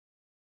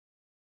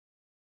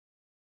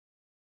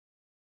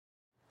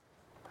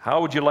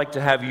How would you like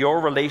to have your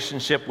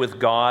relationship with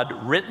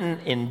God written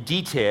in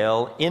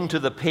detail into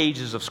the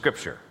pages of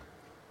Scripture?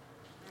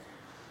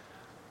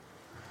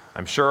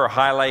 I'm sure a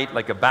highlight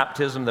like a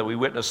baptism that we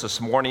witnessed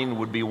this morning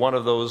would be one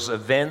of those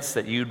events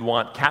that you'd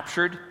want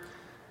captured.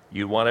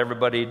 You'd want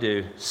everybody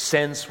to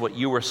sense what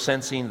you were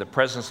sensing, the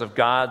presence of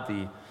God,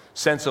 the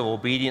sense of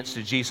obedience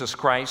to Jesus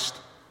Christ.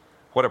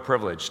 What a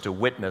privilege to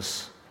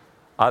witness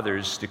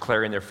others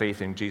declaring their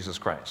faith in Jesus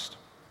Christ.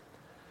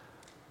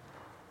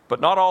 But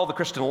not all the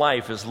Christian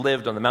life is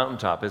lived on the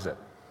mountaintop, is it?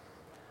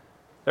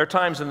 There are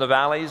times in the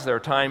valleys, there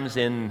are times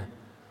in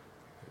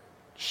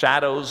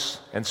shadows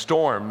and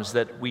storms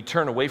that we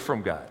turn away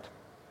from God.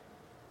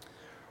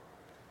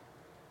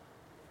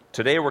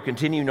 Today we're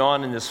continuing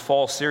on in this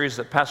fall series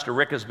that Pastor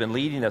Rick has been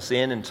leading us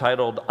in,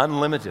 entitled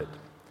Unlimited,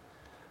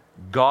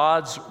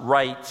 God's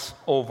Rights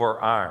Over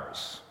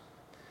Ours.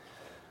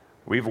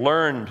 We've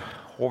learned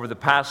over the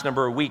past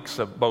number of weeks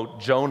about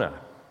Jonah,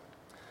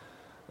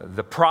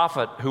 the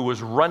prophet who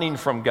was running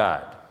from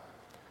God.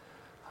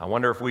 I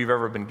wonder if we've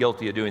ever been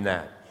guilty of doing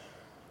that.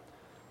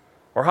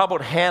 Or how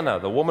about Hannah,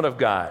 the woman of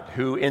God,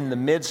 who in the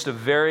midst of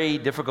very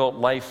difficult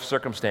life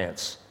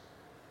circumstance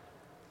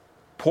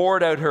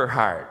poured out her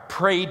heart,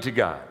 prayed to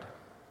God.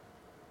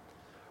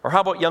 Or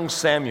how about young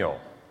Samuel,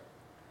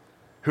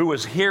 who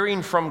was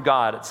hearing from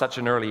God at such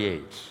an early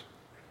age?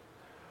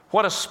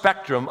 What a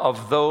spectrum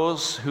of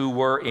those who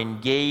were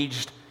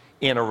engaged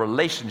in a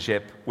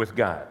relationship with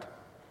God.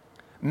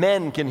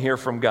 Men can hear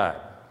from God.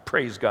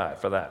 Praise God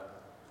for that.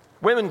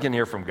 Women can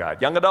hear from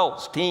God. Young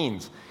adults,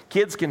 teens,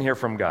 kids can hear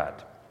from God.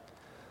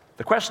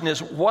 The question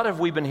is, what have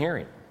we been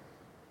hearing?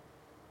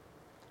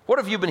 What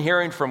have you been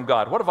hearing from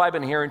God? What have I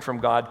been hearing from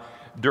God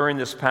during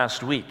this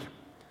past week?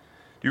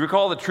 Do you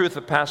recall the truth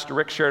that Pastor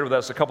Rick shared with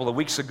us a couple of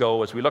weeks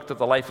ago as we looked at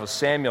the life of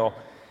Samuel?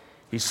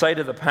 He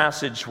cited the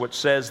passage which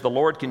says, "The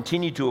Lord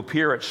continued to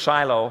appear at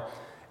Shiloh,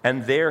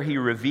 and there he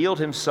revealed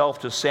himself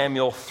to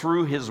Samuel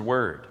through his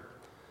word."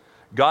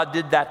 God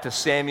did that to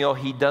Samuel.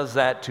 He does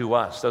that to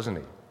us, doesn't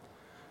he?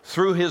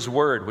 Through his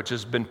word, which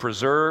has been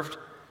preserved,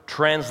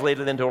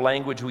 translated into a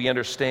language we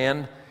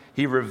understand,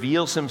 he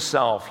reveals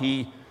himself.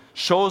 He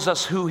shows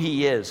us who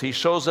he is. He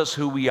shows us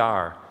who we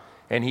are.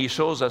 And he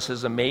shows us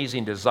his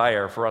amazing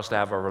desire for us to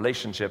have a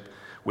relationship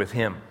with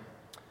him.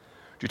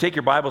 Would you take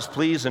your Bibles,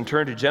 please, and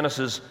turn to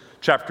Genesis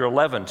chapter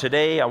 11.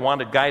 Today, I want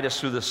to guide us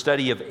through the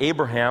study of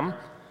Abraham,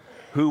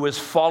 who is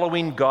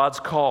following God's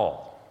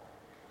call.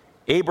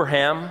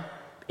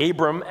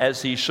 Abram,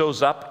 as he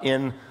shows up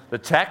in the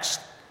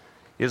text,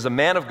 is a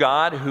man of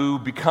God who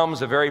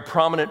becomes a very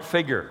prominent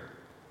figure.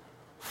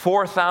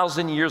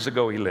 4,000 years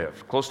ago he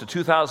lived, close to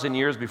 2,000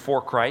 years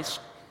before Christ.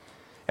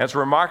 And it's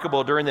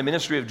remarkable, during the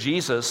ministry of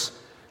Jesus,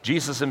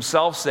 Jesus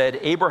himself said,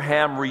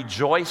 "Abraham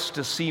rejoiced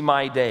to see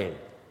my day.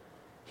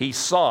 He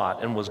saw it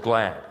and was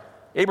glad."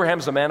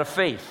 Abraham's a man of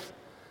faith,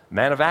 a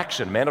man of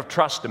action, a man of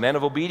trust, a man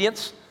of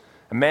obedience,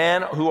 a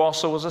man who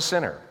also was a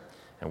sinner.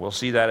 And we'll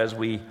see that as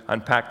we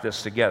unpack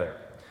this together.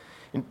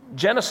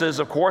 Genesis,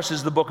 of course,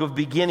 is the book of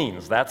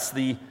beginnings. That's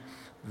the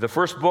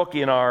first book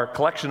in our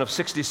collection of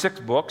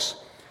 66 books.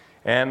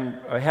 And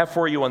I have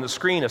for you on the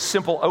screen a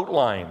simple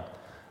outline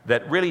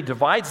that really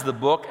divides the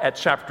book at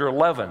chapter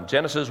 11.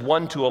 Genesis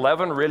 1 to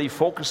 11 really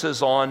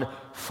focuses on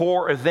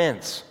 4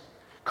 events: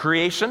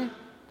 creation,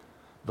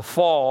 the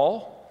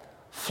fall,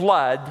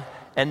 flood,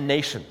 and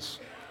nations.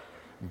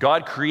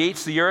 God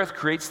creates the earth,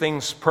 creates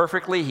things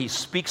perfectly. He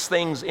speaks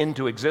things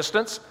into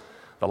existence.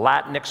 The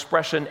Latin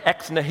expression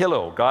ex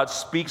nihilo, God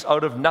speaks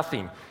out of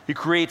nothing. He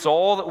creates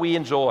all that we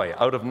enjoy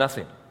out of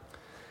nothing.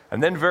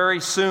 And then very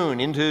soon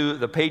into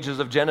the pages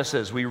of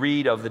Genesis, we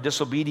read of the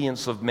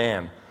disobedience of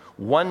man.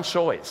 One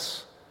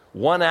choice,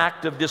 one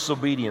act of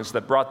disobedience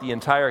that brought the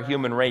entire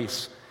human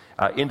race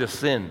into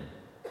sin.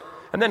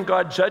 And then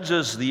God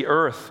judges the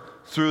earth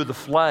through the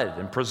flood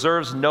and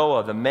preserves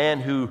Noah, the man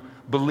who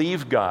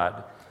believed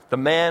God, the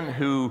man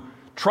who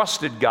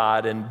trusted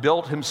God and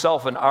built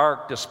himself an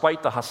ark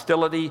despite the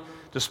hostility,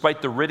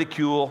 despite the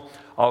ridicule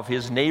of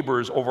his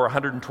neighbors over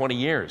 120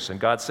 years, and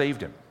God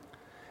saved him.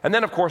 And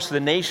then, of course,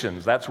 the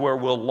nations. That's where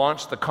we'll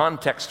launch the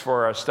context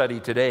for our study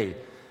today.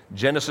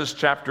 Genesis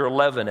chapter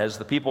 11, as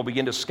the people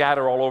begin to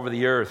scatter all over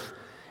the earth,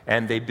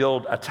 and they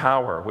build a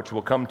tower, which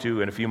we'll come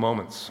to in a few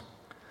moments.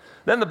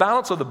 Then the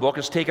balance of the book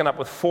is taken up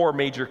with 4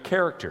 major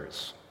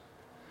characters.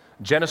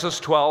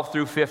 Genesis 12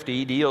 through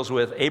 50 deals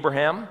with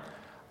Abraham,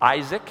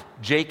 Isaac,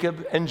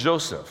 Jacob, and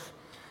Joseph.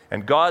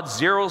 And God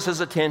zeroes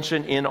his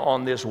attention in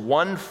on this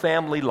one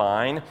family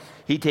line.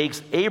 He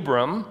takes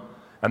Abram,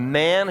 a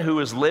man who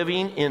is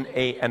living in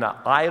an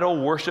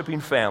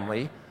idol-worshiping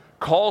family,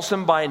 calls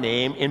him by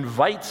name,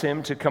 invites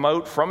him to come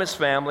out from his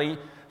family,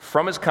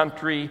 from his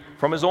country,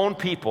 from his own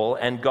people,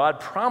 and God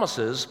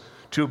promises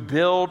to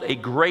build a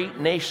great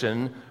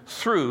nation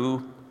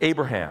through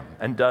Abraham,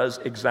 and does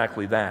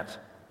exactly that.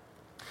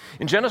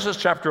 In Genesis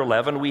chapter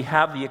 11, we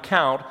have the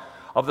account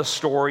of the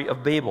story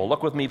of Babel.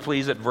 Look with me,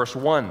 please, at verse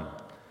 1.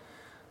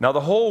 Now the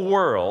whole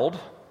world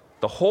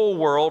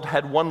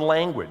had one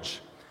language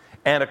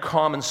and a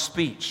common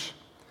speech.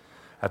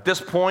 At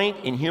this point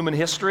in human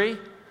history,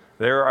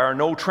 There are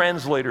no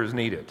translators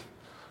needed.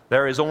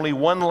 There is only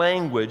one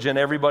language and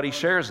everybody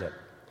shares it.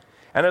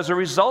 And as a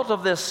result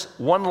of this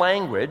one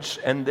language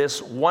and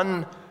this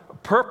one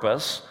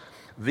purpose,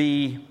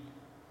 the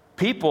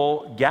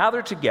people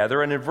gather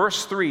together and in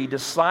verse 3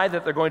 decide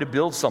that they're going to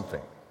build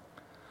something.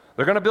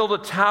 They're going to build a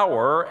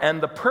tower,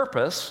 and the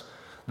purpose,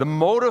 the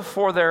motive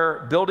for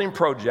their building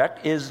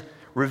project is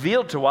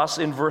revealed to us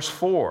in verse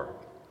 4.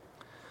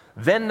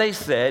 Then they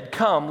said,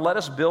 "Come, let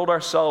us build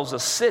ourselves a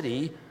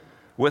city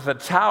with a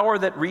tower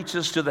that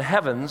reaches to the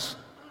heavens."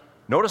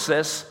 Notice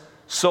this,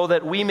 "so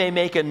that we may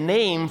make a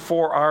name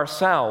for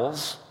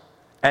ourselves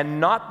and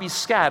not be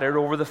scattered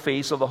over the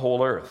face of the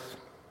whole earth."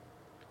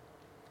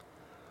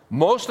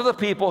 Most of the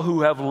people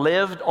who have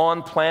lived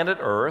on planet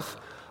Earth,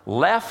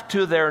 left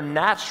to their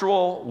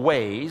natural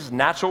ways,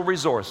 natural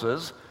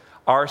resources,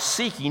 are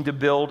seeking to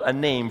build a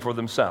name for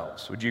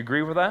themselves. Would you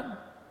agree with that?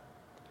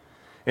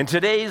 In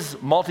today's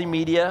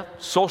multimedia,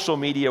 social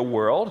media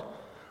world,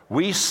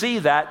 we see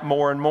that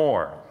more and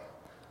more.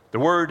 The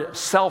word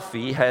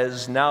selfie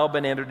has now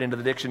been entered into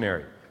the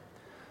dictionary.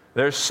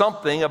 There's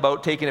something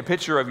about taking a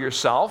picture of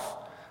yourself,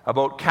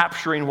 about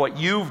capturing what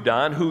you've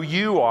done, who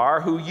you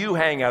are, who you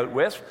hang out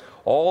with,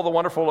 all the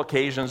wonderful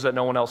occasions that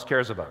no one else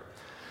cares about.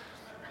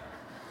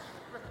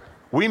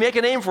 We make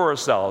a name for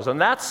ourselves, and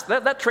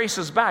that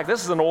traces back.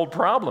 This is an old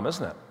problem,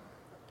 isn't it?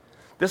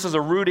 This is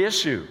a root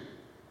issue.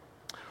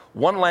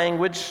 One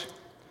language,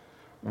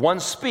 one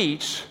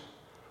speech,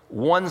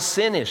 one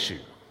sin issue.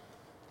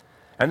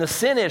 And the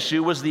sin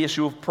issue was the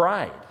issue of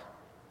pride.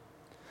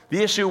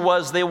 The issue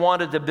was they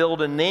wanted to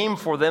build a name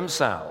for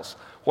themselves.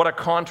 What a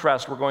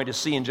contrast we're going to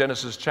see in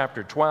Genesis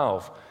chapter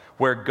 12,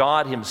 where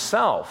God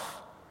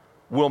himself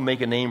will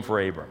make a name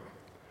for Abram,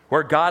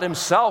 where God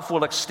himself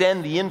will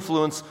extend the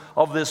influence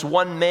of this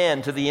one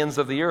man to the ends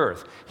of the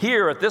earth.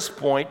 Here, at this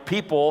point,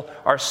 people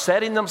are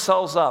setting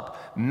themselves up.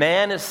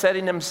 Man is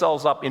setting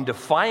themselves up in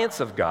defiance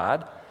of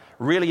God,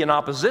 really in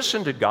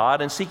opposition to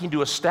God, and seeking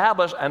to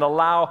establish and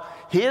allow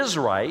his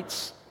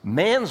rights,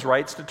 man's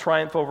rights, to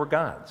triumph over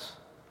God's.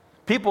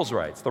 People's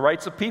rights, the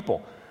rights of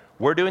people.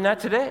 We're doing that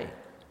today.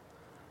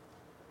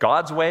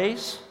 God's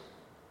ways,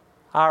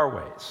 our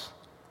ways.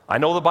 I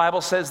know the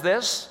Bible says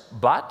this,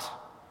 but...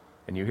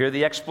 and you hear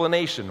the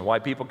explanation why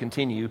people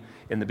continue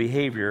in the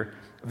behavior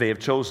they have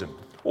chosen.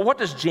 Well, what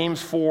does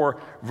James 4,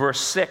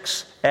 verse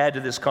 6 add to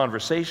this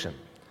conversation?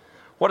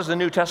 What does the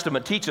New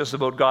Testament teach us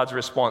about God's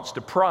response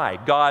to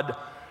pride? God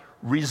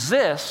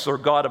resists, or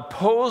God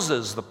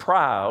opposes the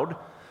proud,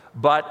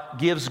 but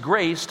gives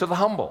grace to the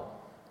humble.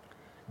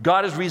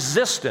 God is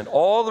resistant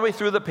all the way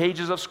through the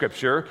pages of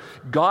Scripture.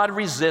 God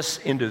resists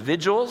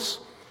individuals,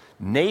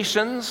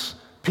 nations,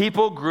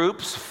 people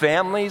groups,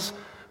 families,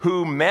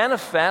 who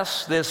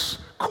manifests this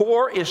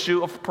core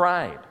issue of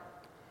pride.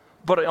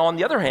 But on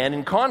the other hand,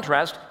 in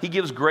contrast, he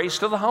gives grace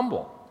to the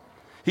humble.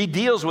 He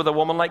deals with a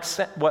woman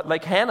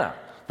like Hannah,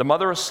 the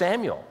mother of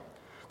Samuel.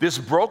 This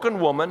broken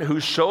woman who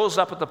shows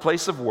up at the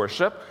place of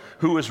worship,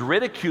 who is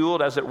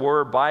ridiculed, as it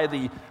were, by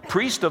the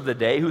priest of the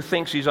day, who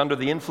thinks she's under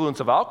the influence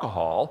of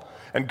alcohol.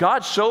 And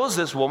God shows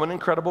this woman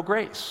incredible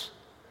grace.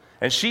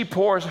 And she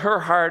pours her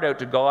heart out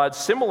to God,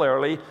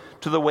 similarly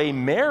to the way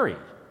Mary,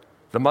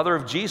 the mother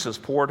of Jesus,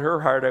 poured her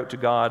heart out to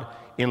God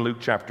in Luke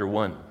chapter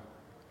 1.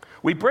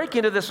 We break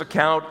into this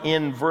account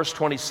in verse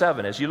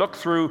 27. As you look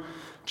through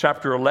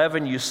chapter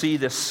 11, you see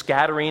this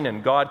scattering,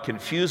 and God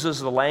confuses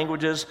the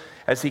languages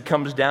as he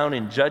comes down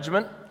in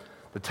judgment.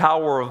 The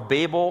Tower of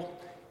Babel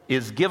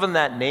is given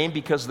that name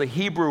because the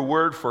Hebrew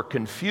word for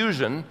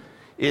confusion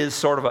is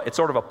sort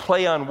of a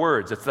play on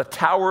words. It's the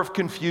Tower of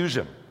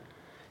Confusion.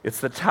 It's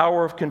the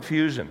Tower of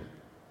Confusion.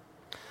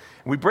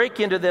 We break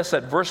into this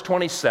at verse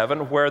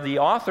 27, where the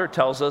author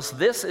tells us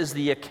this is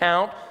the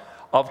account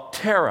of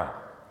Terah.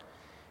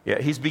 Yeah,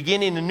 he's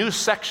beginning a new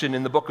section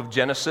in the book of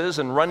Genesis,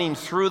 and running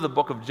through the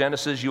book of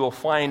Genesis, you will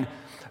find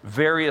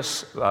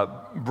various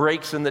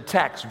breaks in the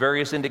text,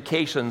 various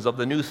indications of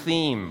the new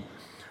theme,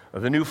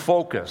 of the new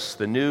focus,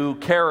 the new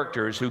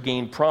characters who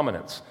gain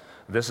prominence.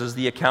 This is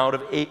the account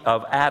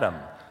of Adam.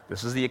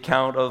 This is the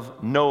account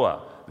of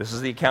Noah. This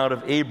is the account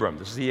of Abram.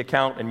 This is the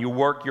account, and you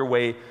work your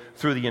way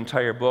through the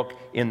entire book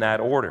in that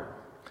order.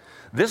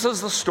 This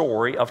is the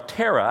story of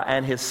Terah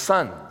and his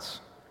sons,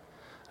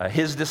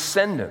 his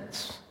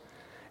descendants,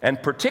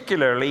 and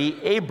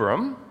particularly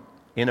Abram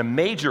in a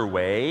major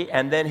way,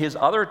 and then his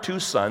other two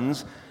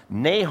sons,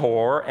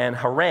 Nahor and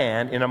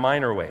Haran, in a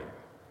minor way.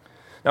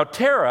 Now,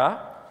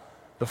 Terah,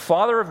 the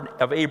father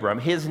of Abram,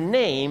 his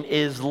name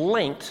is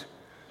linked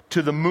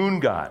to the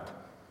moon god,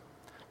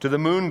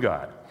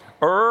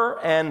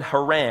 and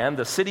Haran,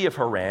 the city of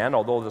Haran,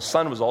 although the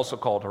sun was also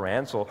called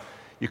Haran, so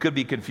you could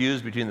be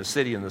confused between the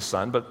city and the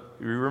sun, but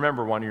you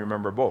remember one, you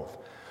remember both.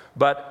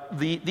 But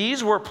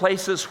these were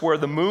places where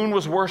the moon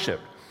was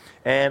worshipped,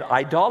 and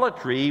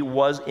idolatry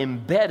was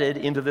embedded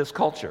into this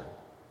culture.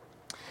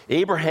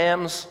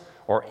 Abraham's,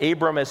 or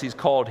Abram as he's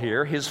called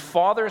here, his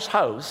father's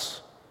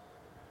house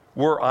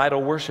were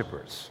idol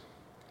worshipers.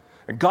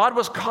 And God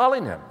was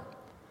calling him.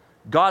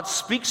 God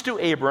speaks to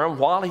Abram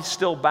while he's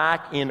still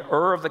back in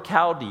Ur of the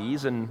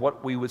Chaldees, in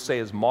what we would say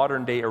is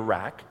modern-day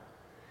Iraq,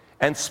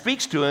 and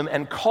speaks to him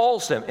and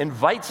calls him,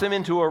 invites him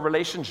into a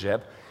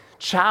relationship,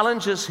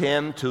 challenges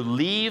him to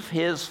leave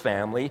his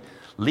family,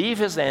 leave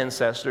his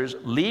ancestors,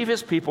 leave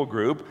his people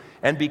group,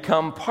 and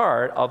become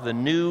part of the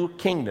new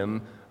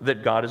kingdom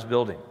that God is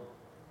building.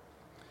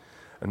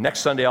 And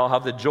next Sunday, I'll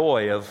have the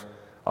joy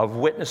of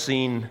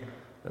witnessing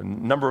a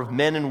number of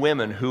men and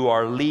women who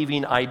are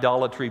leaving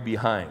idolatry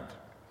behind.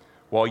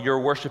 While you're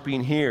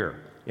worshiping here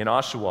in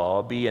Oshawa,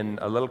 I'll be in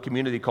a little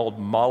community called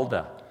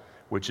Malda,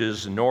 which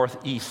is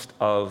northeast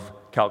of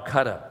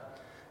Calcutta.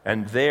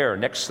 And there,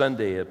 next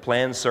Sunday, a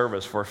planned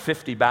service for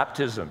 50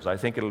 baptisms. I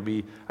think it'll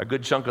be a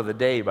good chunk of the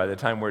day by the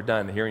time we're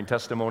done, hearing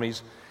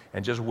testimonies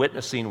and just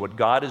witnessing what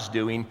God is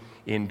doing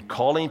in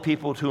calling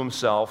people to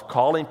himself,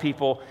 calling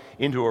people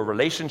into a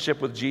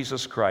relationship with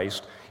Jesus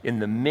Christ in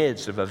the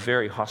midst of a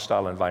very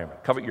hostile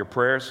environment. Covet your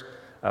prayers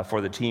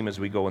for the team as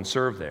we go and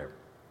serve there.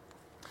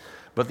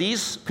 But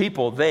these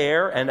people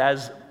there, and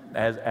as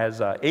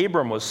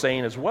Abram was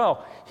saying as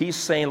well, he's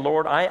saying,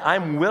 Lord,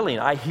 I'm willing.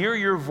 I hear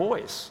your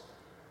voice.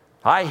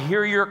 I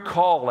hear your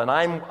call, and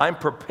I'm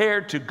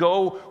prepared to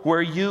go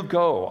where you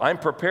go. I'm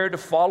prepared to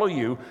follow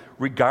you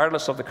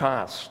regardless of the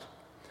cost.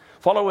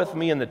 Follow with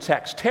me in the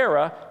text.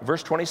 Terah,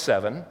 verse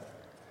 27,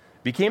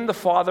 became the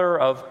father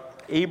of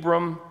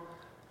Abram,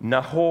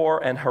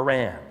 Nahor, and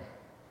Haran.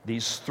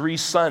 These three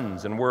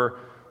sons, and we're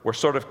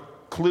sort of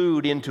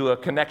clued into a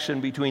connection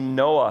between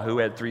Noah, who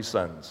had 3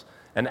 sons,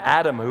 and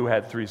Adam, who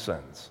had 3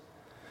 sons.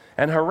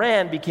 And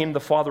Haran became the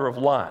father of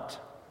Lot.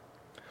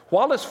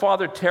 While his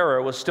father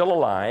Terah was still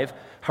alive,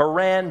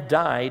 Haran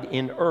died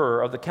in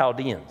Ur of the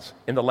Chaldeans,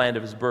 in the land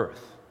of his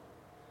birth.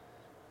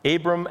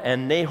 Abram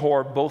and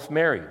Nahor both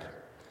married.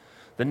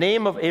 The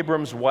name of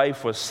Abram's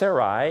wife was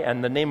Sarai,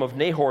 and the name of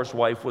Nahor's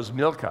wife was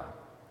Milcah.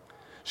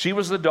 She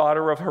was the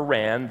daughter of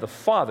Haran, the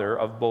father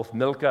of both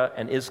Milcah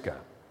and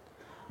Iscah.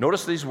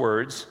 Notice these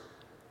words.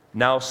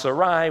 Now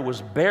Sarai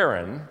was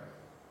barren.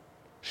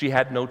 She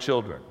had no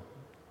children.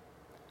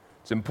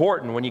 It's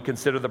important when you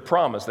consider the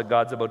promise that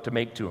God's about to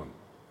make to him.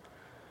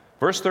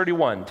 Verse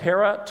 31,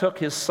 Terah took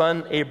his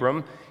son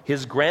Abram,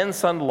 his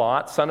grandson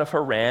Lot, son of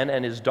Haran,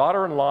 and his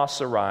daughter-in-law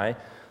Sarai,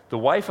 the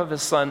wife of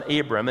his son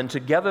Abram, and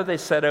together they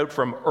set out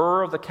from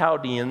Ur of the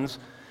Chaldeans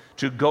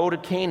to go to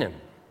Canaan.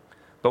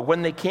 But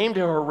when they came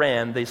to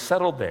Haran, they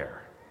settled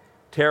there.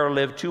 Terah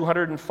lived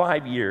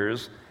 205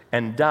 years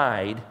and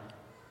died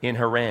in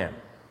Haran.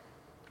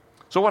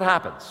 So what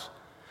happens?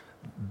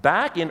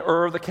 Back in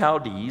Ur of the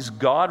Chaldees,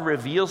 God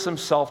reveals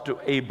himself to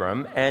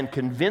Abram and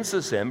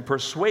convinces him,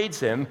 persuades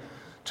him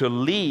to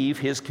leave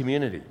his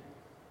community.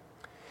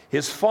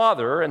 His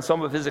father and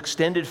some of his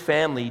extended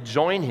family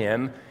join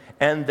him,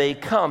 and they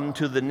come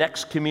to the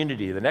next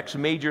community, the next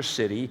major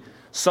city,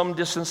 some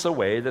distance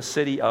away, the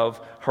city of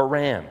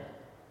Haran.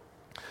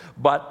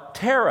 But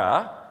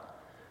Terah,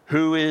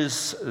 who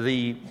is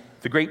the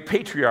great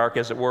patriarch,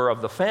 as it were,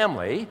 of the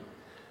family,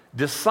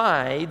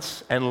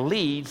 decides and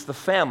leads the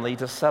family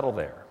to settle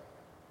there.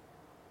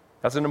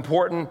 That's an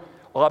important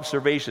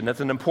observation. That's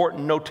an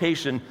important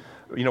notation.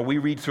 You know, we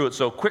read through it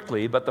so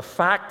quickly, but the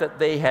fact that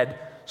they had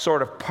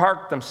sort of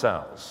parked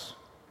themselves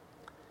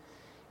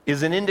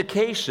is an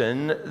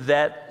indication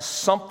that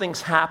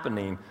something's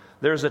happening.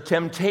 There's a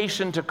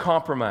temptation to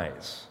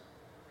compromise.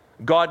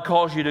 God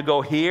calls you to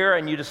go here,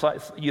 and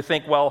you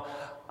think, well,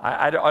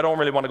 I don't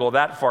really want to go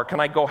that far. Can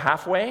I go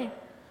halfway?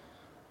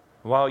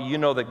 Well, you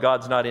know that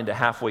God's not into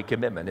halfway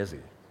commitment, is he?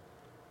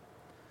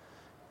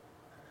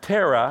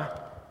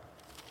 Terah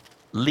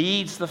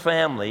leads the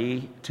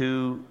family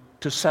to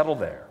settle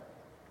there.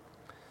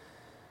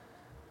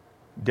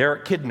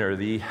 Derek Kidner,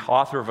 the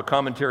author of a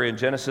commentary on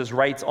Genesis,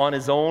 writes, on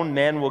his own,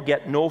 man will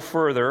get no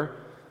further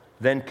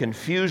than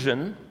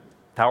confusion,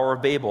 Tower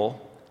of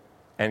Babel,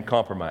 and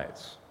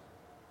compromise.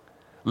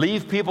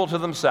 Leave people to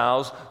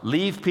themselves,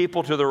 leave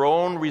people to their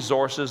own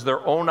resources,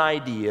 their own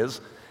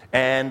ideas,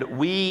 and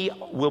we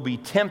will be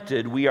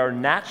tempted. We are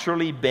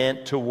naturally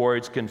bent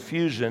towards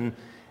confusion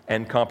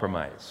and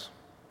compromise.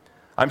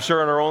 I'm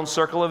sure in our own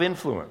circle of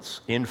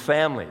influence, in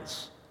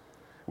families,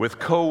 with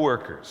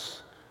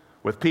co-workers,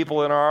 with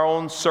people in our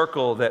own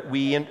circle that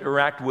we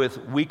interact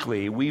with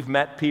weekly, we've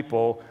met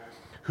people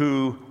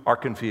who are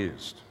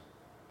confused,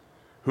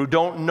 who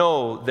don't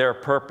know their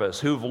purpose,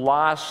 who've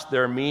lost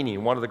their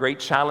meaning. One of the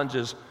great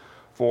challenges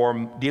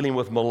for dealing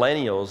with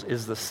millennials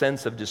is the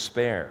sense of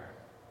despair.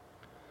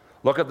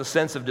 Look at the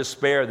sense of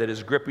despair that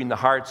is gripping the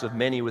hearts of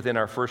many within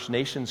our First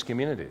Nations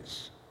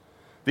communities.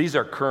 These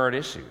are current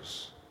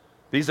issues.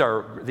 These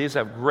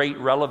have great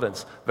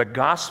relevance. The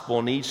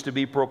gospel needs to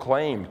be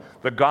proclaimed.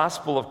 The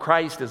gospel of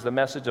Christ is the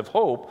message of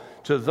hope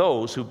to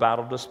those who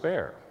battle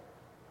despair.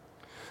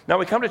 Now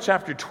we come to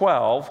chapter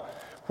 12,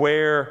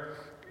 where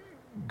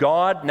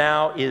God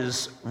now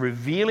is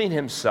revealing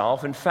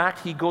himself. In fact,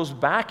 he goes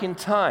back in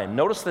time.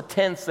 Notice the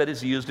tense that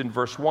is used in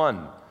verse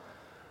 1.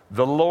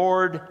 The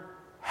Lord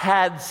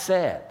had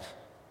said.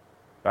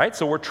 Right?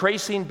 So we're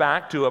tracing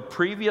back to a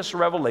previous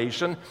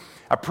revelation,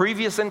 a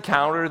previous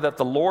encounter that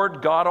the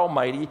Lord God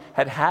Almighty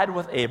had had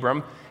with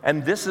Abram,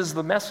 and this is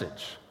the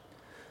message.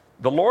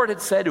 The Lord had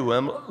said to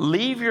him,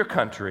 "Leave your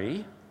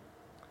country,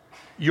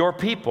 your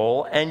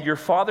people, and your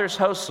father's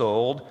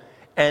household,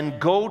 and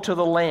go to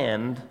the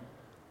land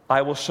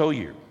I will show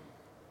you."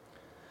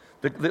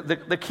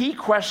 The key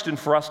question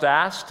for us to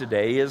ask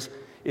today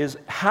is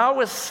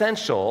how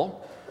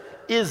essential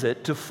is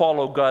it to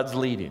follow God's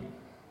leading?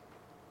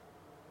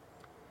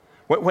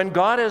 When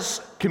God has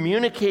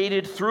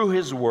communicated through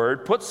His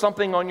Word, put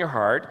something on your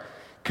heart,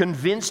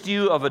 convinced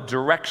you of a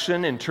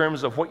direction in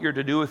terms of what you're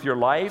to do with your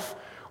life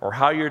or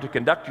how you're to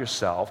conduct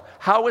yourself,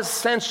 how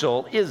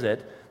essential is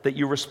it that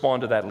you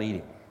respond to that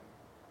leading?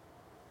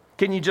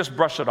 Can you just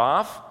brush it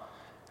off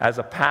as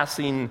a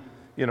passing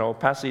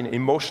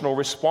emotional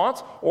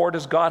response, or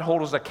does God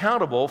hold us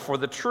accountable for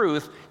the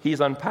truth He's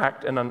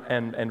unpacked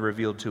and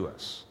revealed to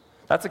us?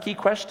 That's a key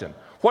question.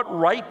 What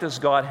right does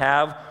God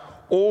have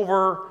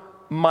over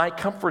my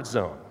comfort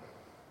zone?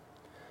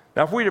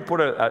 Now, if we were to put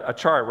a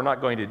chart, we're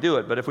not going to do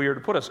it, but if we were to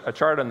put a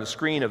chart on the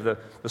screen of the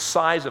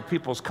size of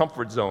people's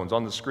comfort zones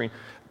on the screen,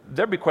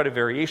 there'd be quite a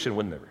variation,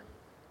 wouldn't there?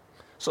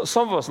 So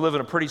some of us live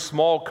in a pretty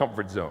small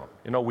comfort zone.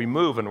 We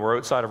move and we're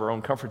outside of our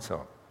own comfort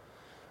zone,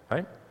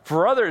 right?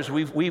 For others,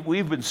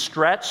 we've been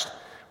stretched.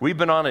 We've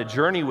been on a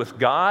journey with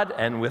God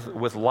and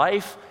with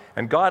life,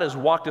 and God has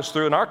walked us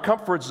through, and our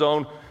comfort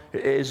zone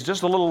is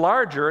just a little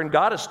larger, and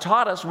God has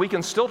taught us we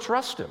can still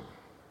trust Him.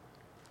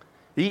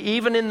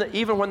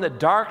 Even when the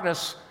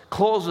darkness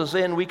closes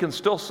in, we can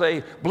still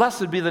say,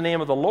 "Blessed be the name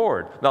of the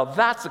Lord." Now,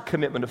 that's a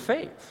commitment of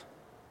faith.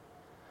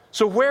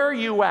 So where are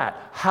you at?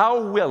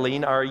 How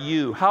willing are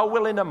you? How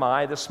willing am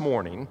I this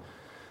morning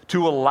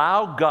to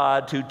allow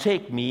God to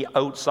take me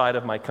outside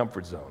of my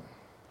comfort zone?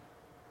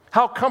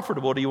 How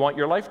comfortable do you want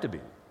your life to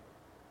be?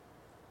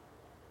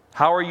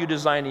 How are you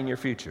designing your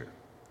future?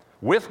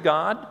 With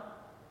God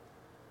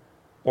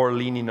or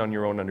leaning on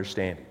your own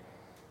understanding?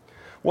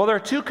 Well, there are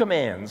two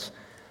commands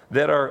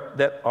that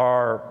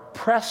are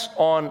pressed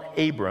on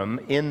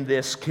Abram in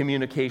this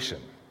communication.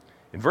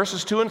 In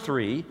verses 2 and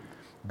 3,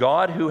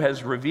 God, who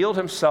has revealed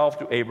Himself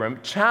to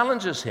Abram,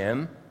 challenges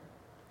him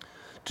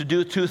to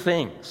do two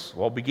things.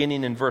 Well,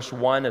 beginning in verse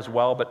 1 as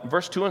well, but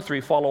verse 2 and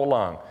 3, follow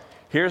along.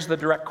 Here's the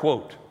direct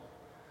quote.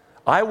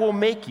 "I will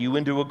make you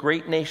into a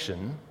great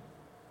nation,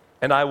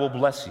 and I will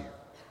bless you.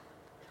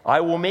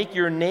 I will make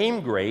your name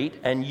great,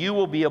 and you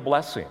will be a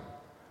blessing.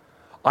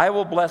 I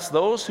will bless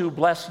those who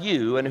bless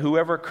you, and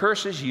whoever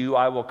curses you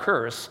I will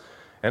curse,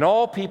 and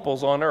all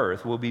peoples on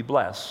earth will be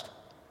blessed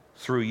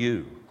through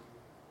you."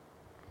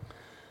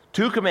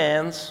 Two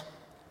commands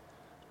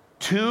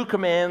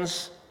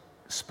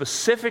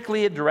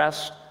specifically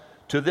addressed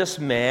to this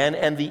man,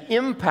 and the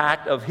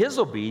impact of his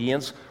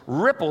obedience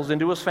ripples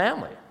into his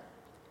family.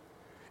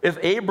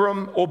 If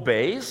Abram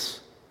obeys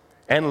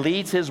and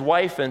leads his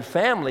wife and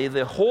family,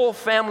 the whole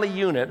family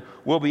unit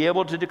will be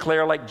able to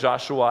declare like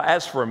Joshua,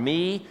 "As for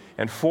me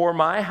and for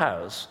my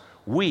house,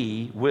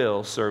 we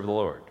will serve the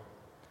Lord."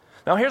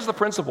 Now, here's the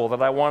principle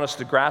that I want us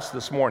to grasp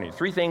this morning.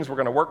 Three things we're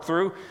going to work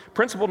through.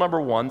 Principle number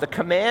one, the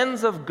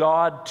commands of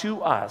God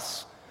to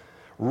us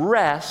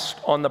rest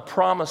on the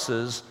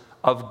promises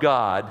of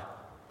God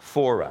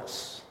for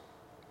us.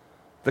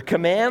 The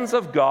commands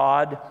of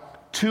God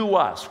to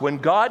us. When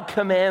God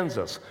commands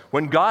us,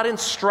 when God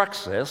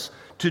instructs us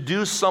to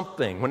do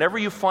something, whenever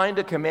you find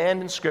a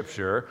command in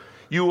Scripture,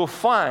 you will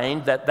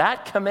find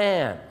that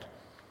command,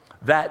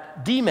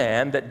 that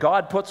demand that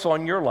God puts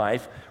on your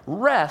life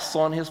rests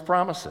on His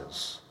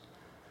promises.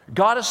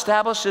 God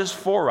establishes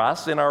for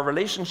us in our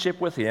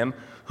relationship with Him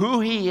who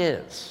He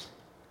is,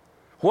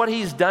 what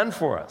He's done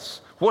for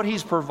us, what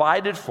He's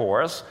provided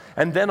for us,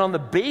 and then on the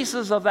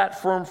basis of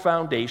that firm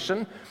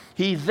foundation,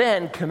 He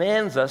then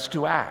commands us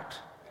to act.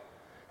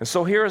 And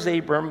so here is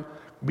Abram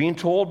being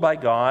told by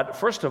God,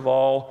 first of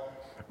all,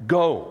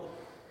 go.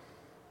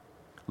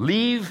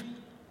 Leave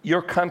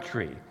your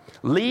country.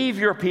 Leave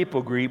your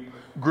people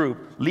group.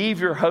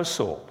 Leave your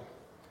household.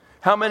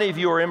 How many of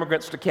you are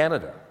immigrants to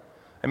Canada?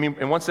 I mean,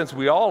 in one sense,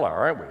 we all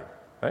are, aren't we?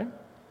 Right?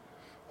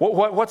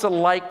 What's it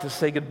like to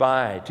say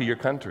goodbye to your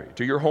country,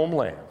 to your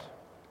homeland?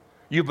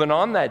 You've been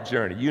on that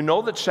journey. You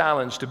know the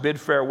challenge to bid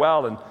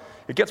farewell, and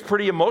it gets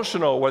pretty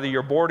emotional whether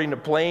you're boarding a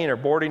plane or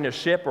boarding a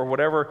ship or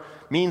whatever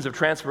means of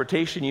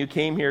transportation you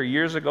came here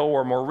years ago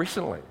or more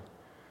recently.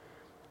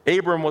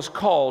 Abram was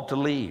called to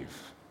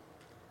leave.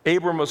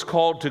 Abram was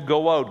called to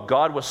go out.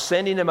 God was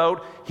sending him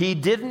out. He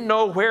didn't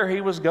know where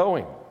he was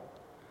going,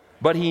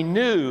 but he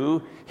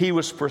knew, he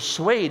was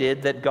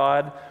persuaded that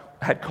God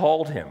had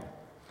called him.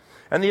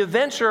 And the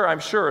adventure, I'm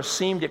sure,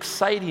 seemed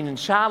exciting and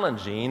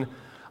challenging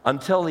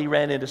until he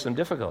ran into some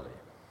difficulty.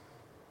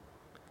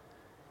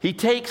 He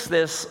takes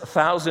this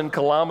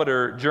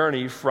 1,000-kilometer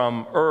journey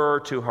from Ur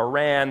to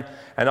Haran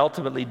and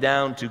ultimately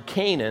down to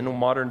Canaan,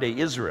 modern-day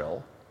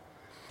Israel.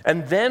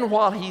 And then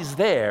while he's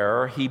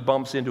there, he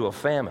bumps into a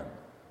famine.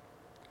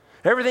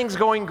 Everything's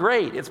going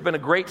great. It's been a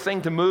great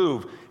thing to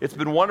move. It's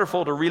been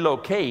wonderful to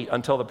relocate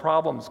until the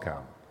problems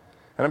come.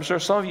 And I'm sure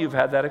some of you have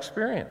had that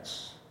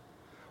experience.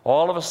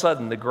 All of a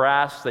sudden, the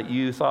grass that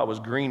you thought was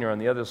greener on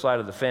the other side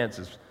of the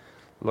fence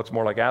looks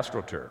more like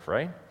AstroTurf,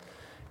 right?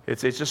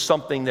 It's just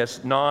something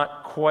that's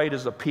not quite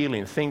as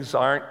appealing. Things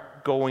aren't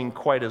going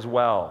quite as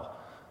well.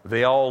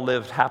 They all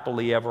lived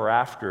happily ever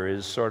after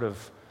is sort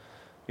of,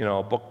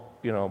 a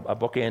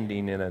book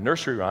ending in a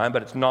nursery rhyme,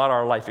 but it's not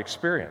our life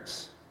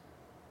experience.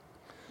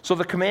 So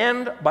the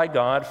command by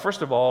God,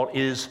 first of all,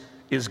 is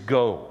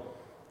go.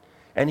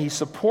 And he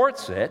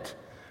supports it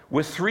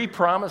with 3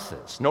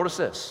 promises. Notice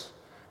this.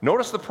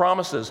 Notice the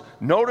promises.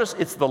 Notice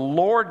it's the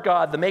Lord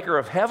God, the maker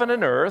of heaven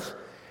and earth,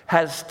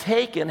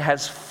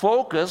 has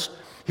focused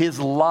his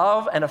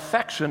love and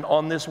affection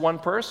on this one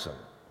person.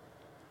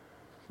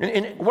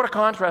 And what a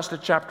contrast to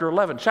chapter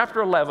 11.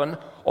 Chapter 11,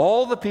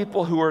 all the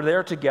people who are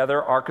there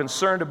together are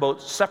concerned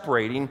about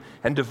separating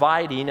and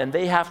dividing, and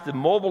they have to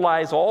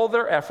mobilize all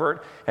their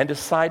effort and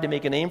decide to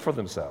make a name for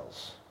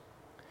themselves.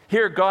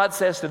 Here, God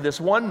says to this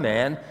one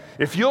man,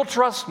 if you'll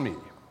trust me,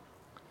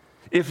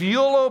 if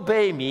you'll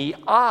obey me,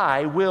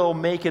 I will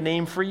make a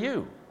name for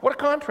you. What a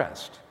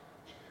contrast.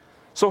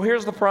 So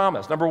here's the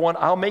promise. Number 1,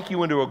 I'll make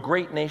you into a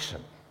great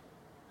nation.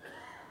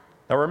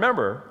 Now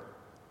remember,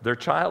 they're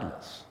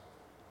childless.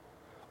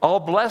 I'll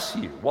bless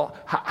you. Well,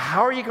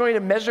 how are you going to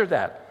measure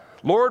that?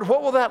 Lord,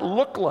 what will that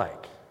look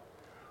like?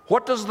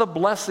 What does the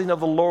blessing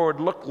of the Lord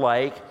look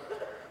like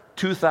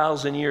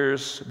 2,000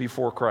 years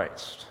before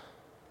Christ?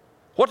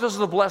 What does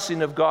the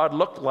blessing of God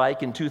look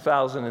like in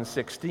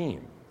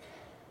 2016?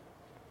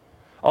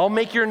 I'll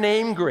make your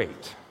name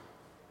great.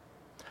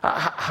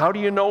 How do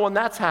you know when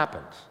that's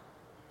happened?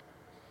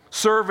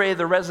 Survey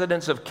the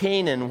residents of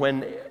Canaan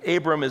when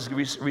Abram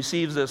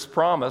receives this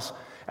promise,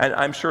 and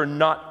I'm sure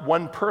not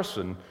one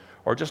person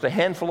or just a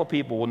handful of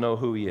people will know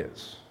who he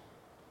is.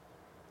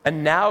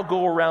 And now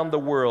go around the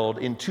world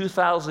in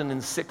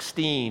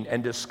 2016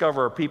 and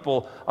discover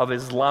people of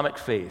Islamic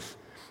faith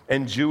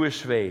and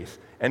Jewish faith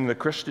and the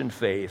Christian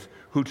faith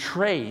who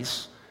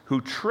trace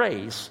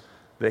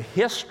the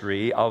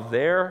history of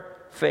their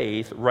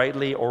faith,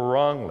 rightly or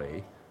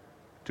wrongly,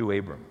 to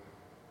Abram.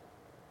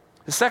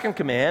 The second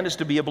command is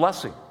to be a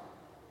blessing.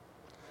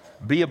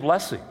 Be a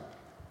blessing.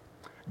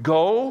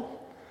 Go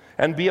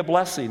and be a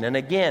blessing. And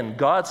again,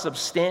 God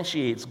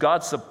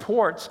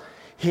supports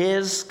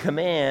his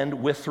command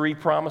with 3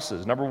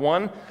 promises. Number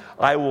 1,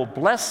 I will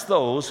bless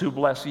those who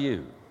bless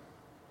you.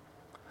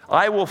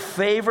 I will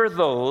favor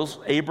those,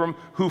 Abram,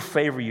 who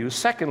favor you.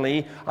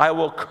 Secondly, I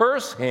will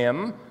curse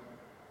him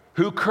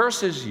who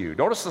curses you.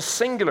 Notice the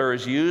singular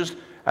is used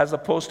as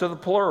opposed to the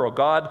plural.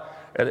 God,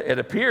 it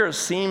appears,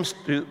 seems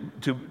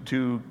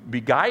to be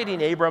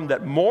guiding Abram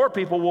that more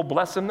people will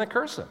bless him than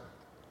curse him.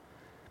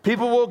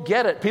 People will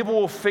get it. People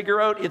will figure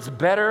out it's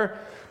better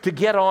to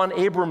get on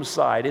Abram's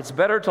side. It's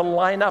better to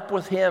line up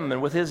with him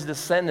and with his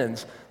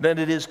descendants than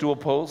it is to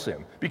oppose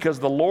him, because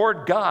the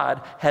Lord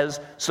God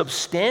has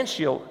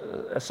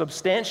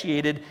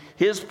substantiated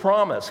his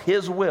promise,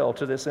 his will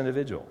to this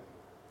individual.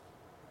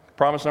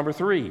 Promise number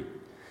 3,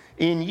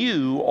 in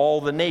you all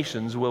the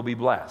nations will be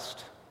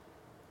blessed.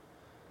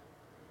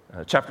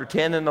 Chapter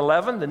 10 and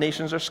 11, the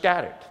nations are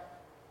scattered.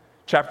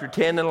 Chapter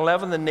 10 and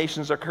 11, the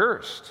nations are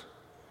cursed.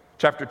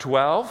 Chapter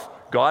 12,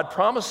 God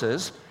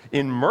promises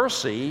in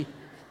mercy,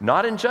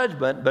 not in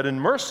judgment, but in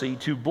mercy,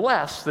 to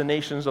bless the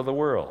nations of the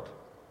world.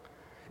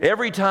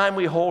 Every time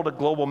we hold a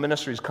global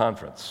ministries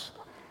conference,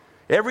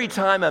 every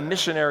time a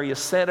missionary is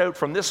sent out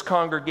from this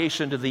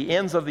congregation to the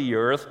ends of the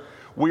earth,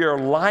 we are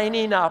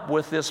lining up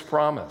with this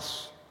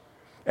promise.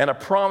 And a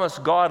promise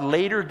God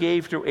later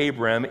gave to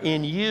Abram,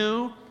 in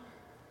you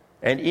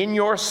and in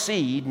your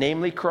seed,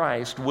 namely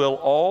Christ, will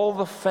all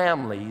the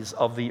families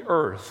of the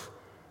earth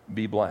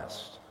be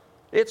blessed.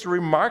 It's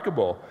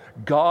remarkable.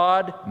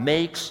 God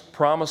makes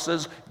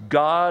promises.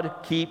 God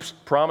keeps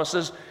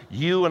promises.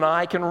 You and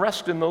I can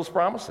rest in those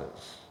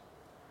promises.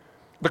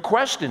 The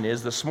question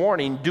is this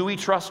morning, do we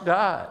trust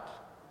God?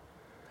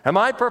 Am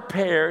I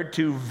prepared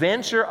to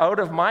venture out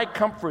of my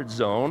comfort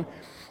zone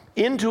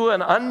into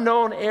an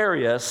unknown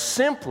area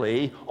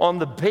simply on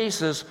the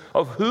basis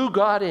of who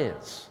God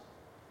is?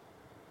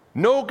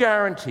 No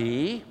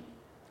guarantee,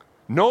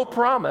 no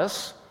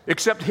promise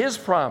except his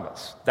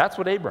promise. That's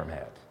what Abram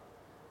had.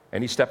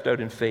 And he stepped out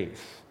in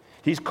faith.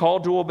 He's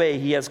called to obey.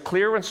 He has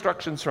clear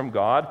instructions from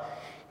God.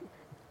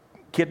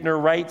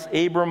 Kidner writes,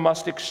 Abram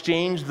must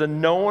exchange the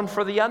known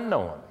for the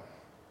unknown.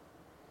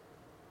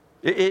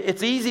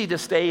 It's easy to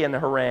stay in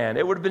Haran.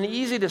 It would have been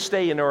easy to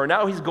stay in Ur.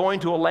 Now he's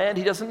going to a land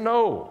he doesn't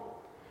know.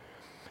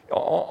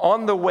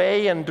 On the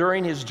way and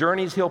during his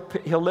journeys, he'll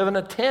live in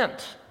a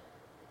tent.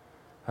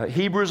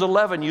 Hebrews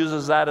 11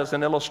 uses that as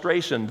an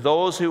illustration.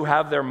 Those who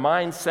have their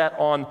mind set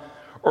on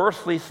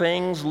earthly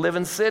things live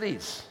in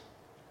cities.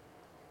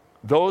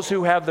 Those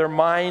who have their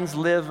minds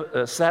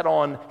set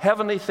on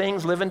heavenly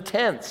things live in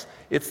tents.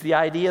 It's the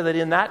idea that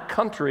in that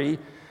country,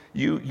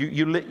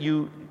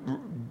 you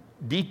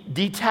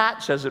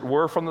detach, as it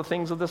were, from the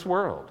things of this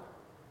world.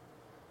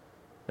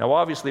 Now,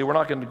 obviously, we're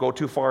not going to go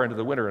too far into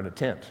the winter in a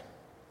tent,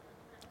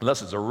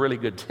 unless it's a really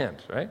good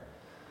tent, right?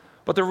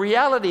 But the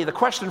reality, the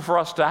question for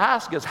us to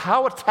ask is,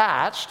 how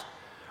attached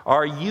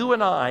are you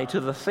and I to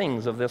the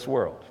things of this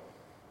world.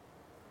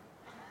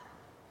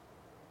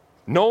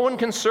 No one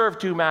can serve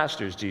two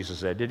masters, Jesus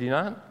said, did he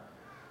not?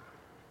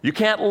 You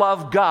can't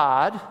love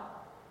God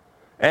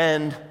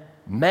and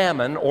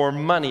mammon or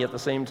money at the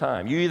same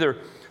time. You either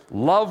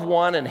love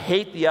one and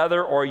hate the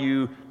other, or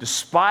you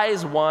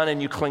despise one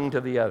and you cling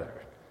to the other.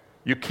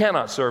 You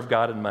cannot serve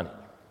God and money.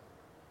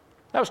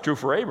 That was true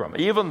for Abram,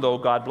 even though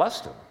God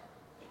blessed him.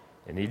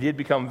 And he did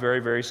become very,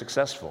 very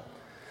successful.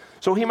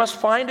 So he must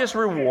find his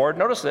reward.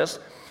 Notice this.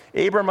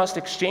 Abram must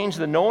exchange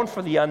the known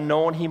for the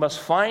unknown. He must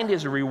find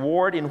his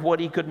reward in what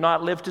he could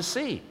not live to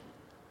see.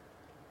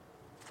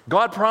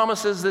 God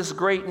promises this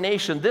great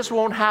nation. This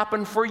won't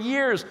happen for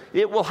years.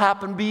 It will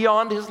happen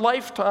beyond his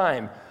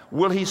lifetime.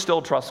 Will he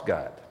still trust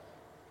God?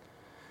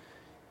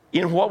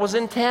 In what was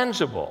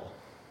intangible.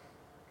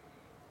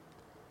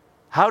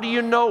 How do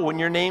you know when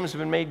your name's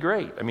been made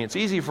great? I mean, it's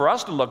easy for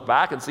us to look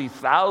back and see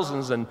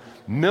thousands and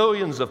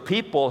millions of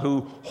people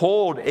who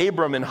hold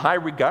Abram in high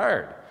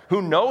regard,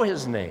 who know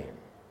his name,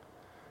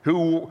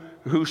 who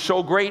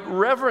show great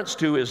reverence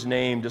to his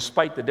name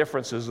despite the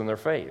differences in their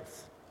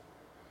faith.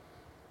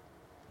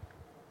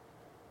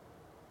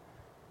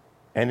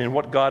 And in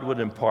what God would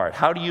impart.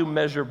 How do you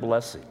measure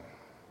blessing?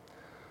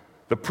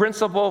 The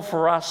principle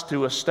for us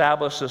to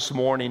establish this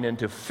morning and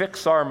to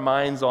fix our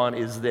minds on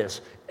is this,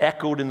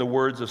 echoed in the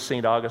words of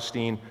St.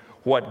 Augustine: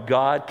 what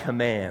God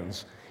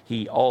commands,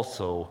 he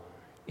also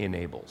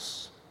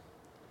enables.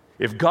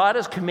 If God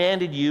has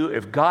commanded you,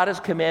 if God has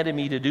commanded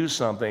me to do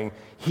something,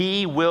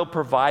 he will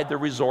provide the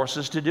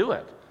resources to do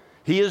it.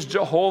 He is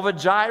Jehovah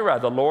Jireh,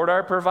 the Lord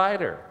our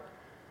provider.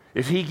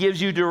 If he gives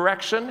you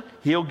direction,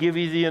 he'll give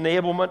you the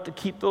enablement to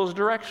keep those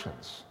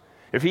directions.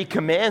 If he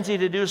commands you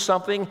to do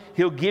something,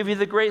 he'll give you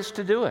the grace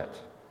to do it.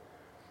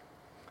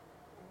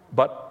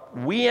 But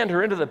we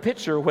enter into the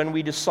picture when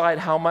we decide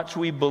how much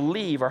we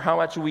believe or how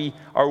much we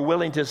are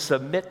willing to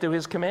submit to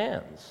his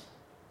commands.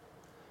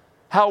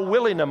 How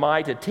willing am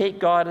I to take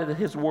God at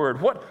his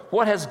word?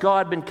 What has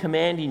God been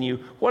commanding you?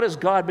 What has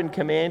God been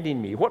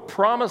commanding me? What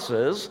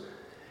promises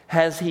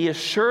has he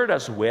assured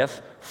us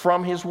with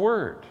from his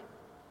word?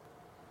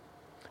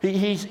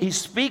 He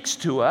speaks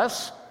to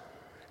us,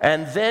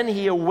 and then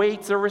he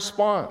awaits a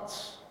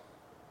response.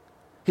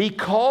 He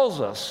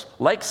calls us,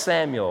 like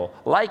Samuel,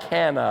 like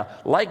Hannah,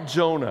 like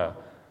Jonah,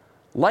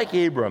 like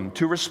Abram,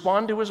 to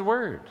respond to his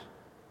word.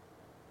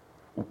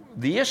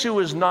 The issue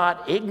is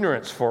not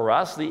ignorance for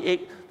us. The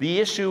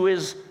issue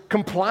is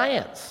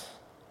compliance.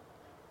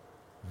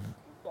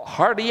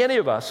 Hardly any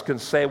of us can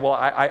say, well,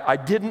 I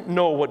didn't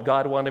know what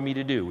God wanted me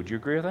to do. Would you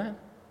agree with that?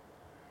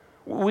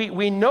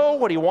 We know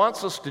what he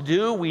wants us to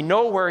do. We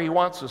know where he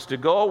wants us to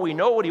go. We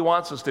know what he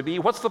wants us to be.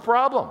 What's the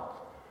problem?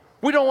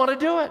 We don't want to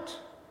do it.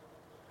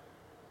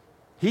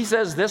 He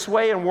says this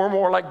way, and we're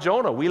more like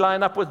Jonah. We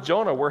line up with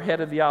Jonah. We're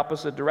headed the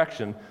opposite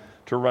direction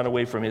to run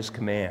away from his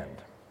command.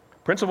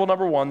 Principle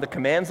number one, the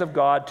commands of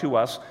God to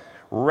us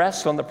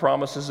rest on the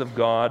promises of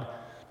God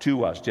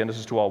to us.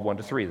 Genesis 12,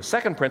 1-3. The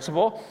second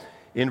principle,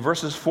 in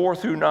verses 4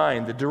 through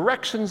 9, the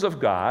directions of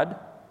God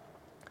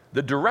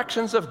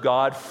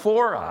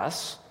for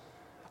us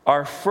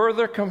are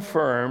further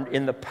confirmed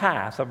in the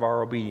path of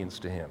our obedience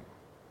to him.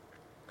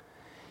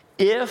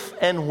 If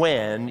and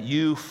when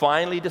you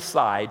finally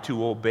decide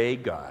to obey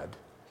God,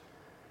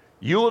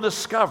 you will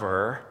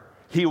discover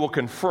he will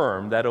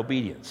confirm that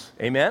obedience.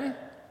 Amen?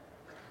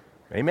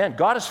 Amen.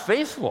 God is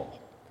faithful.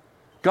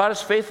 God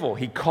is faithful.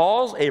 He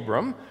calls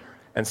Abram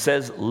and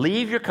says,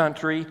 leave your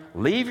country,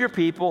 leave your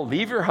people,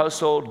 leave your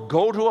household,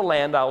 go to a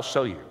land I'll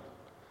show you.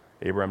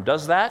 Abram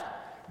does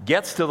that,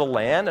 gets to the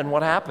land, and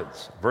what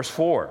happens? Verse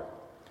 4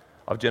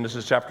 of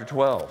Genesis chapter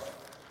 12.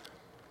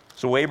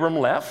 So Abram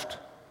left,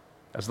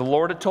 as the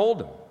Lord had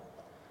told him,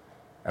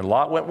 and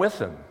Lot went with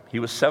him. He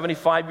was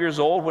 75 years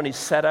old when he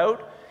set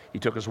out. He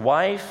took his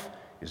wife,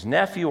 his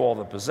nephew, all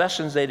the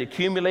possessions they'd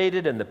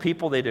accumulated, and the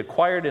people they'd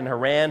acquired in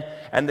Haran,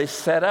 and they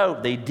set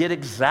out. They did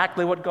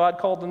exactly what God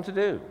called them to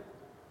do.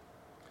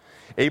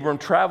 Abram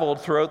traveled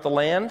throughout the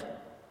land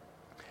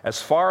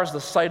as far as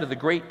the site of the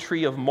great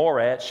tree of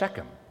Moreh at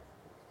Shechem.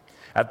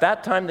 At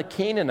that time, the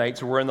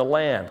Canaanites were in the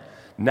land.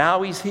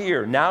 Now he's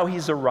here. Now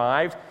he's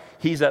arrived.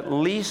 He's at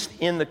least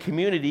in the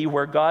community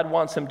where God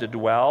wants him to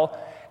dwell.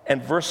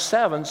 And verse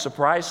 7,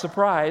 surprise,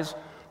 surprise,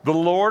 the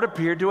Lord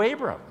appeared to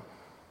Abram.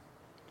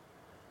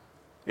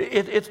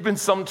 It's been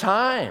some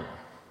time.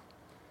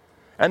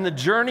 And the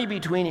journey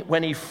between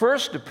when he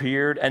first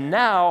appeared and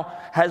now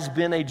has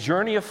been a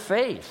journey of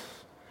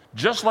faith,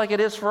 just like it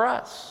is for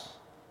us.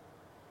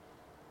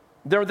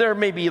 There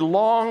may be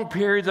long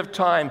periods of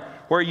time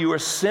where you are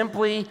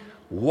simply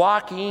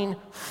walking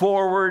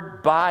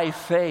forward by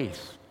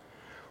faith,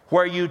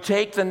 where you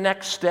take the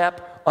next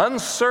step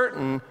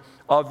uncertain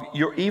of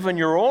even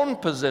your own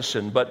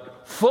position,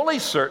 but fully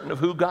certain of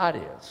who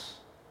God is.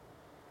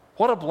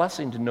 What a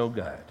blessing to know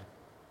God.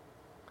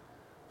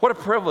 What a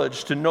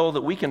privilege to know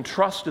that we can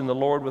trust in the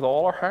Lord with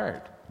all our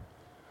heart.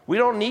 We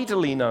don't need to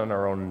lean on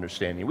our own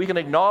understanding. We can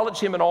acknowledge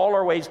him in all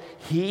our ways.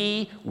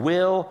 He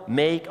will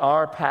make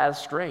our paths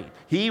straight.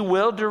 He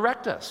will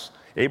direct us.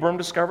 Abram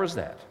discovers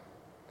that.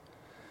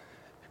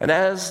 And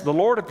as the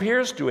Lord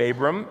appears to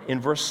Abram in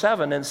verse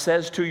 7 and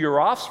says, "To your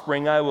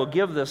offspring I will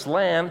give this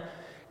land,"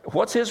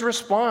 what's his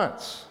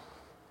response?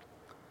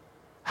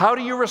 How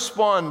do you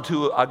respond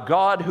to a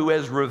God who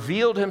has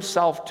revealed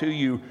himself to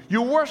you?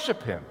 You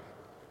worship him.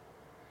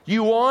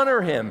 You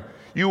honor him.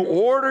 You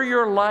order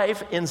your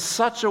life in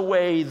such a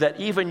way that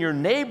even your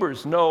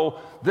neighbors know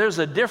there's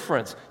a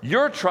difference.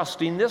 You're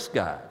trusting this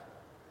God.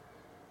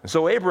 And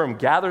so Abram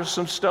gathers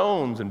some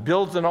stones and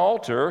builds an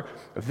altar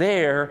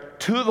there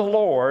to the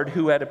Lord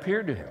who had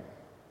appeared to him.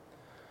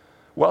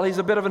 Well, he's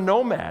a bit of a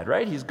nomad,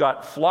 right? He's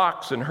got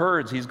flocks and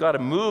herds. He's got to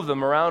move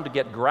them around to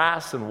get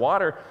grass and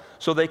water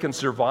so they can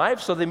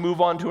survive, so they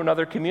move on to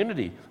another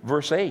community.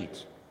 Verse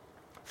 8.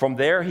 From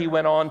there he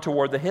went on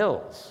toward the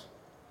hills,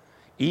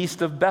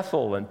 east of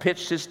Bethel, and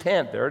pitched his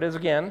tent. There it is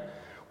again.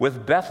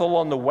 With Bethel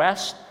on the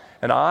west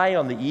and Ai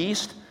on the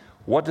east.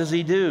 What does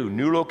he do?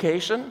 New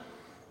location?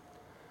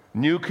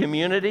 New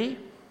community,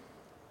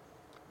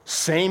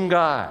 same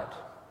God.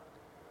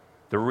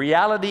 The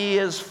reality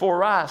is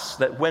for us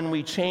that when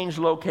we change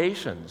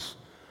locations,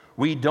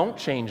 we don't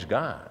change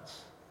God's.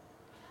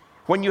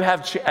 When you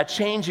have a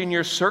change in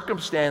your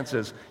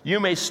circumstances, you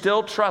may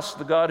still trust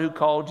the God who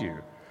called you.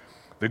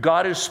 The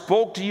God who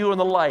spoke to you in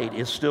the light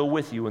is still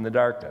with you in the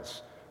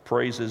darkness.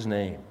 Praise his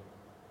name.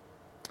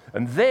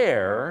 And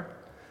there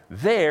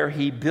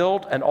he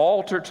built an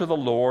altar to the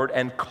Lord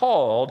and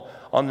called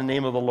on the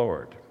name of the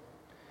Lord.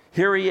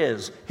 Here he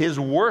is. His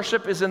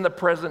worship is in the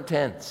present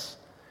tense.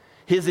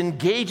 His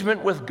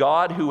engagement with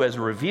God, who has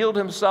revealed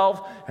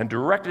himself and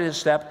directed his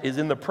step, is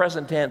in the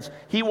present tense.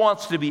 He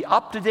wants to be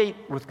up to date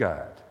with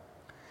God.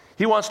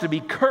 He wants to be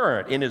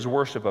current in his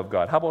worship of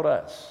God. How about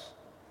us?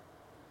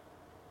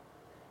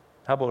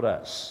 How about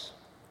us?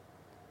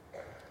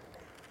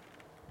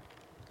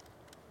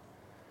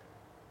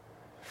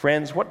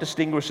 Friends, what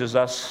distinguishes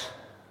us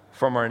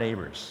from our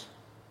neighbors?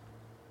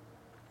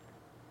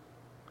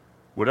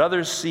 Would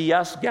others see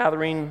us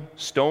gathering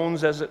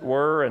stones, as it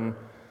were, and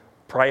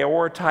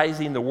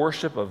prioritizing the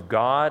worship of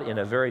God in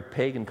a very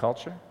pagan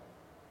culture?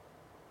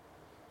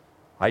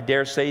 I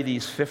dare say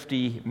these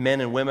 50 men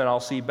and women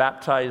I'll see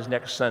baptized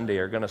next Sunday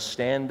are going to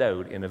stand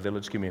out in a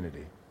village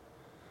community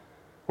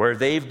where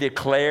they've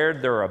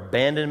declared their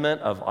abandonment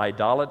of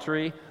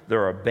idolatry,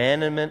 their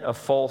abandonment of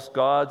false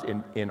gods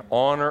in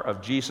honor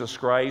of Jesus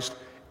Christ.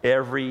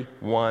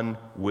 Everyone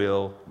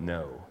will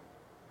know.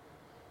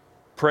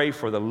 Pray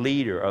for the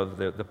leader of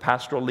the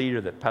pastoral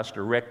leader that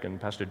Pastor Rick and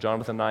Pastor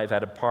Jonathan and I have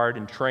had a part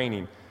in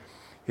training.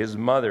 His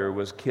mother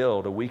was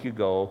killed a week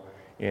ago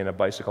in a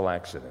bicycle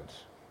accident.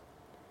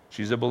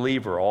 She's a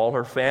believer. All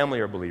her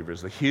family are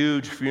believers. The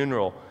huge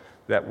funeral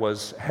that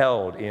was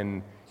held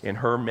in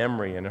her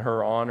memory, in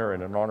her honor,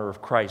 and in honor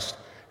of Christ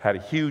had a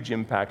huge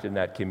impact in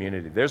that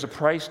community. There's a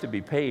price to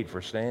be paid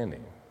for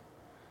standing.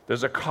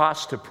 There's a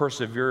cost to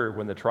persevere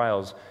when the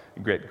trials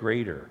get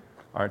greater,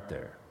 aren't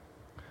there?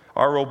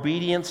 Our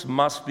obedience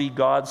must be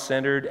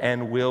God-centered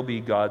and will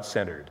be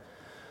God-centered.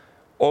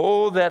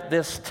 Oh, that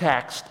this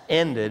text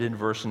ended in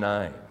verse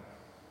 9.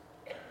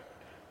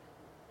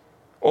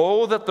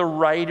 Oh, that the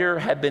writer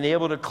had been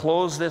able to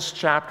close this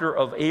chapter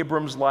of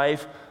Abram's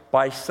life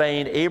by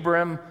saying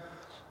Abram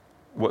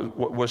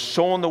was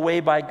shown the way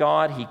by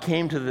God. He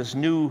came to this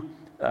new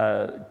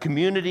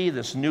community,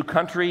 this new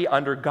country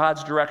under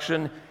God's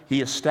direction.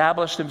 He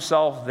established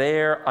himself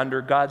there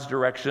under God's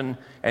direction,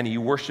 and he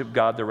worshiped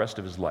God the rest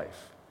of his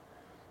life.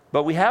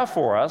 But we have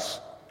for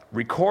us,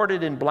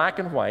 recorded in black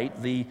and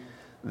white,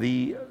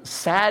 the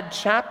sad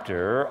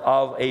chapter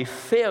of a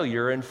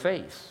failure in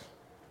faith.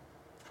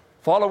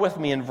 Follow with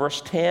me in verse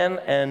 10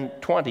 and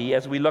 20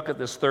 as we look at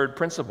this third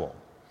principle.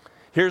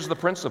 Here's the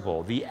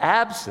principle. The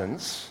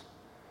absence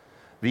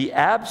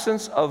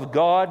of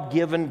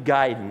God-given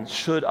guidance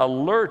should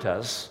alert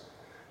us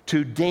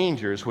to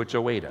dangers which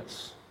await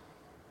us.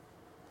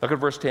 Look at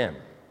verse 10.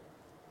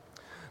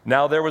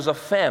 Now there was a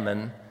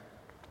famine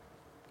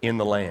in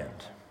the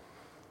land.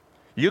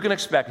 You can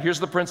expect, here's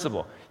the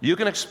principle, you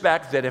can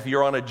expect that if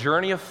you're on a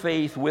journey of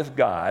faith with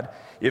God,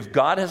 if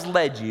God has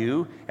led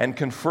you and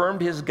confirmed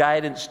his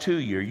guidance to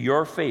you,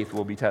 your faith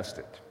will be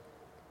tested.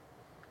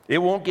 It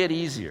won't get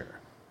easier.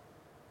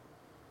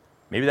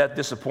 Maybe that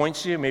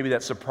disappoints you, maybe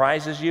that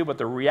surprises you, but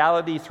the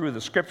reality through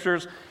the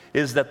scriptures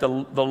is that the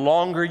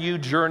longer you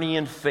journey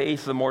in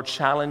faith, the more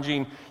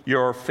challenging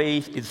your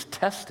faith is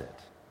tested.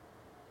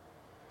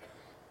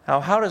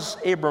 Now, how does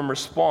Abram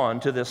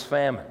respond to this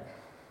famine?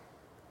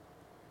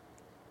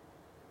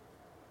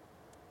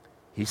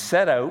 He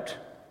set out,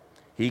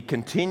 he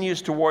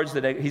continues towards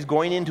he's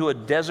going into a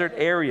desert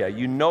area.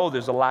 You know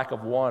there's a lack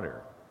of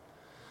water.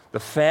 The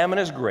famine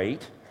is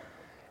great,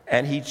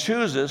 and he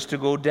chooses to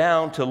go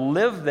down to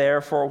live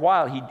there for a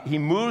while. He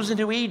moves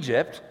into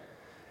Egypt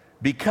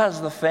because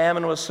the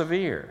famine was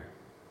severe.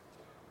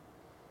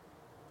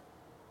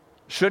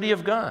 Should he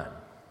have gone?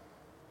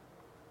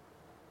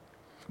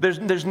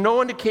 There's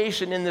no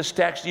indication in this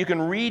text. You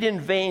can read in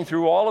vain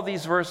through all of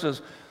these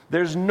verses.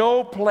 There's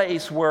no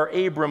place where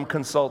Abram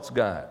consults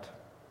God.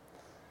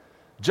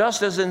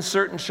 Just as in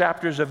certain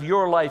chapters of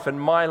your life and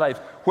my life,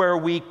 where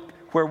we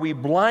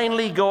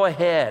blindly go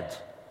ahead,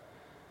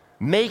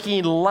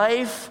 making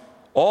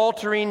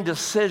life-altering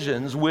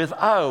decisions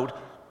without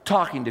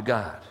talking to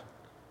God.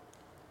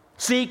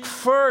 Seek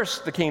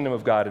first the kingdom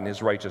of God and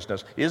his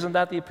righteousness. Isn't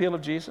that the appeal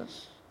of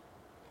Jesus?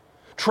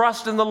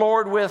 Trust in the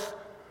Lord with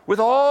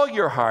all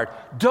your heart.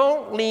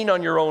 Don't lean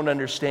on your own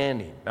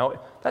understanding. Now,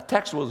 that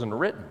text wasn't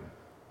written.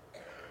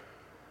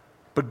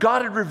 But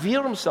God had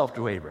revealed himself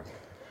to Abram.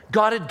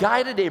 God had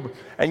guided Abram.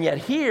 And yet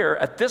here,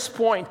 at this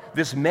point,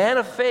 this man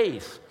of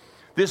faith,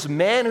 this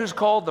man who's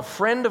called the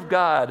friend of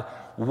God,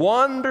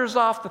 wanders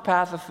off the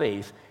path of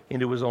faith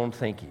into his own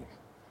thinking.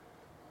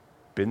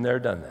 Been there,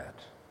 done that.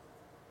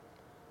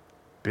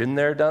 Been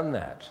there, done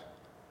that.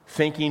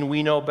 Thinking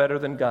we know better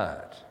than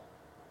God.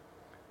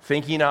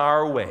 Thinking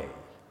our way,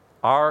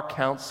 our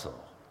counsel,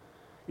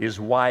 is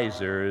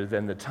wiser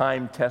than the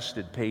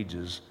time-tested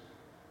pages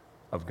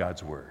of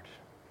God's Word.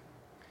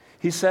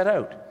 He set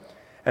out,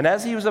 and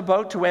as he was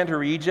about to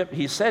enter Egypt,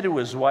 he said to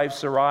his wife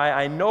Sarai,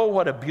 I know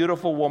what a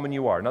beautiful woman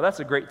you are. Now that's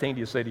a great thing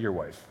to say to your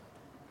wife.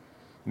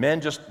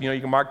 Men, just,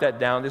 you can mark that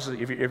down. This is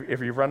if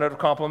you've run out of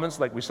compliments,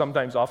 like we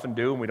sometimes often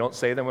do, and we don't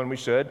say them when we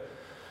should.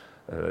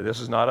 This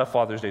is not a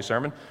Father's Day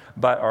sermon,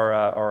 or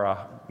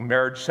a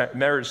marriage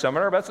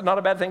seminar, but that's not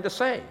a bad thing to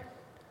say.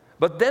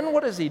 But then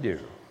what does he do?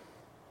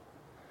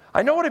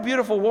 I know what a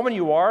beautiful woman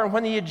you are, and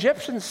when the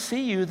Egyptians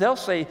see you, they'll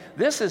say,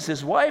 this is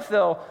his wife,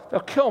 they'll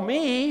kill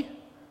me.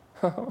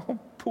 Oh,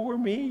 poor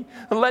me,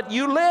 and let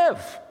you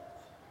live.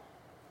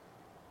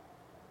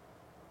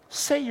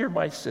 Say you're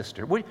my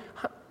sister.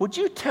 Would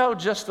you tell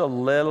just a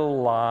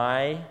little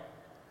lie?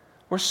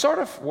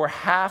 We're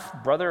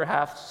half brother,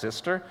 half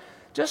sister.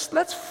 Just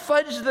let's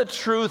fudge the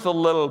truth a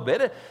little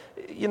bit.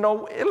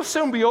 It'll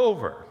soon be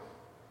over.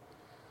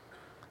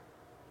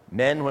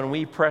 Men, when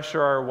we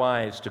pressure our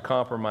wives to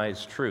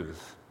compromise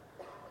truth,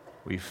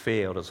 we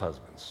failed as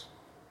husbands.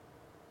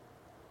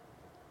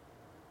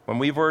 When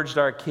we've urged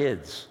our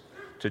kids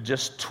to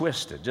just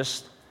twist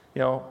it,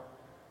 no,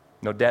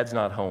 Dad's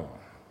not home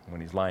when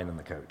he's lying on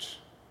the couch.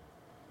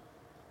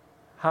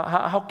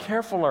 How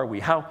careful are we?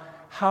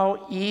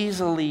 How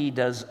easily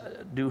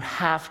do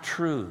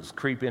half-truths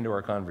creep into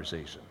our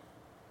conversation?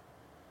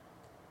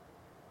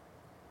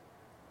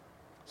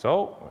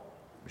 So,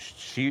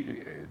 she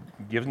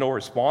gives no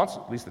response,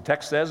 at least the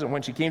text says, and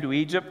when she came to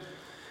Egypt,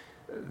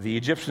 the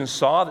Egyptians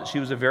saw that she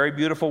was a very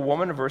beautiful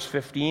woman. Verse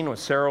 15, when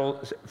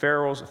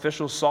Pharaoh's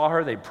officials saw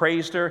her, they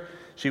praised her.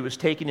 She was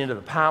taken into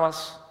the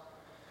palace.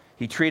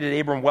 He treated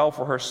Abram well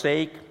for her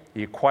sake.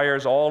 He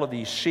acquires all of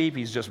these sheep.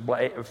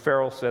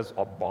 Pharaoh says,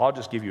 I'll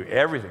just give you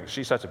everything.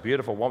 She's such a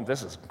beautiful woman.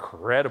 This is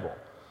incredible.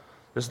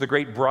 This is the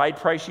great bride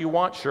price you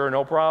want? Sure,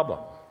 no problem.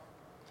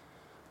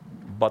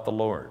 But the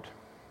Lord.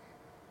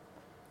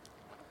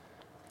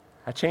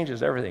 That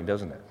changes everything,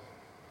 doesn't it?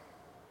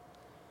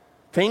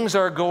 Things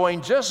are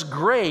going just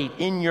great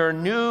in your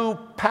new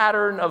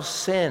pattern of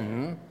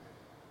sin,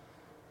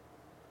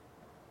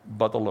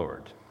 but the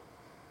Lord.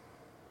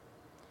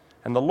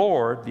 And the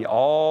Lord, the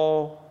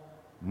all-knowing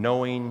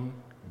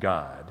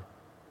God,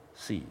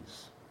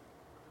 sees.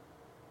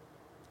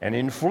 And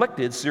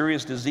inflicted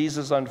serious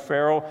diseases on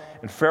Pharaoh,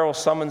 and Pharaoh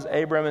summons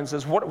Abram and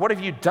says, What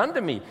have you done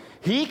to me?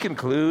 He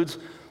concludes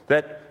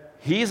that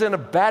he's in a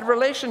bad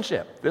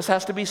relationship. This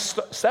has to be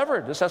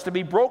severed. This has to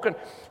be broken.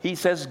 He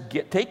says,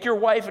 take your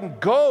wife and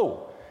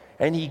go.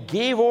 And he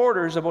gave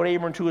orders about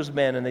Abram to his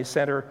men, and they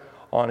sent her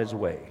on his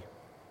way.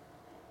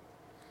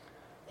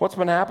 What's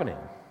been happening?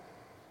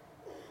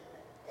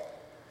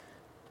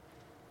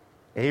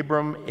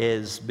 Abram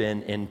has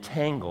been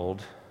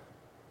entangled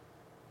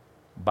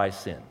by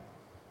sin.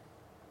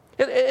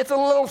 It's a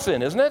little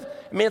sin, isn't it?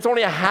 I mean, it's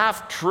only a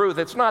half-truth.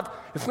 It's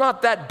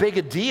not that big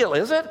a deal,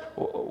 is it?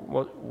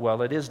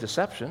 Well, it is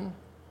deception.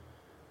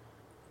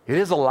 It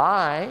is a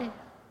lie.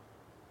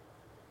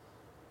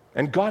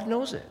 And God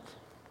knows it.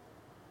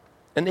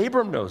 And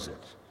Abram knows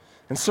it.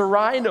 And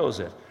Sarai knows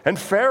it. And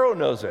Pharaoh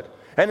knows it.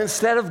 And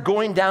instead of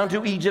going down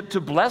to Egypt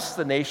to bless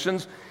the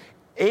nations,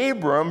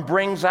 Abram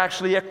brings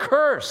actually a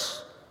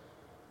curse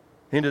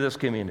into this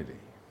community.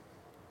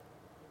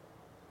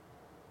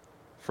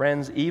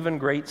 Friends, even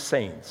great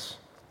saints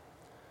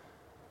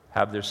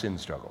have their sin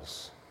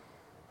struggles.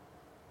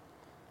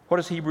 What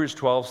does Hebrews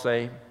 12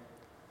 say?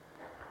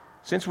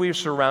 Since we are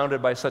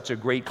surrounded by such a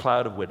great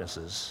cloud of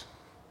witnesses,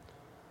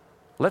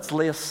 let's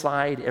lay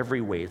aside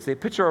every weight. It's a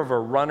picture of a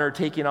runner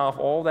taking off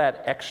all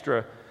that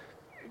extra,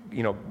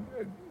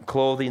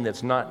 clothing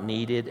that's not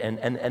needed. And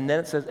then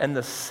it says, and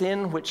the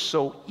sin which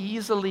so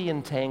easily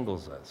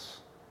entangles us.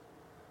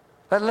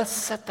 Let's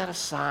set that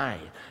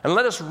aside. And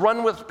let us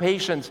run with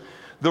patience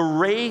the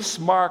race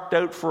marked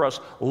out for us,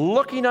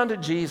 looking unto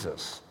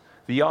Jesus,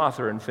 the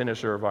author and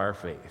finisher of our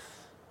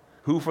faith,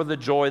 who for the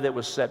joy that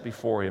was set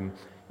before him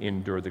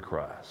endured the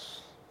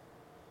cross.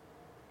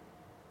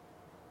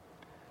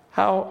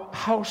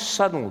 How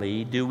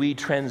suddenly do we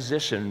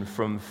transition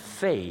from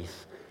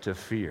faith to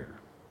fear?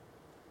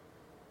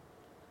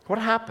 What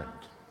happened?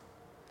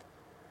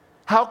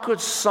 How could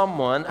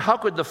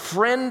the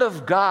friend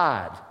of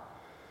God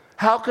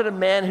How could a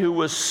man who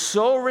was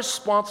so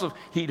responsive,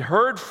 he'd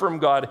heard from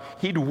God,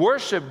 he'd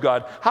worshiped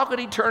God, how could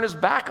he turn his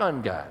back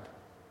on God?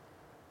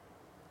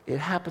 It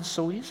happens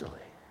so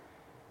easily.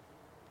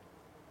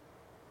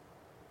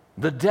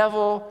 The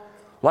devil,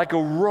 like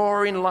a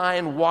roaring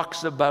lion,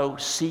 walks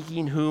about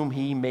seeking whom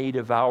he may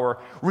devour.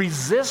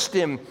 Resist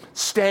him,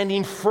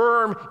 standing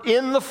firm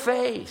in the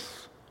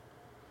faith.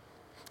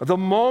 The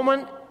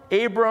moment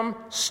Abram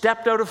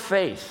stepped out of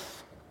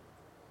faith,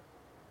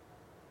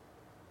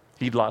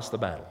 he'd lost the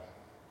battle.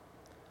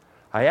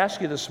 I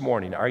ask you this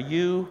morning, are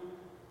you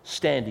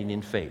standing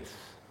in faith?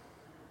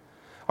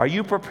 Are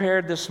you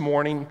prepared this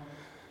morning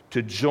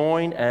to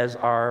join as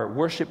our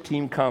worship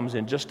team comes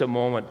in just a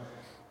moment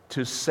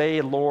to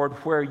say, Lord,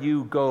 where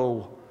you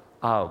go,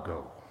 I'll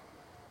go.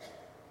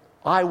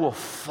 I will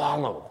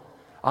follow.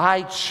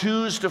 I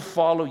choose to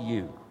follow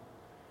you,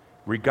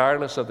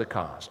 regardless of the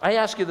cost. I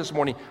ask you this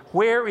morning,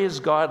 where is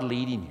God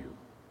leading you?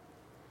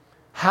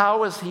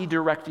 How is he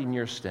directing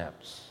your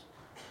steps?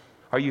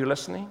 Are you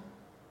listening?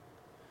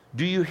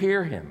 Do you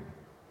hear him?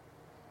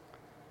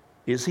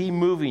 Is he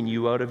moving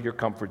you out of your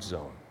comfort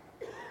zone?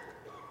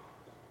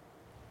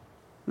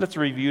 Let's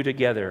review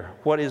together.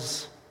 What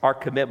is our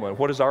commitment?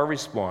 What is our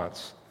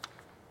response?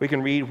 We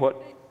can read what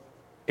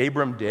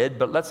Abram did,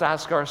 but let's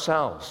ask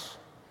ourselves.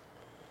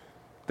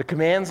 The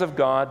commands of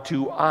God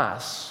to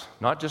us,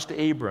 not just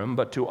to Abram,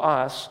 but to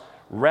us,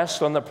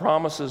 rest on the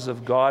promises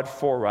of God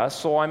for us.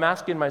 So I'm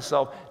asking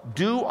myself,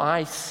 do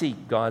I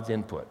seek God's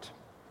input?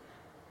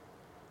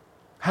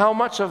 How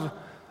much of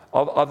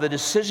the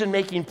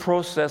decision-making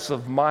process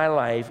of my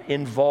life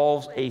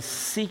involves a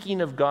seeking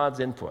of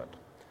God's input?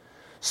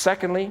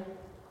 Secondly,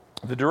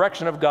 the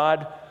direction of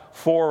God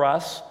for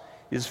us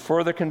is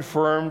further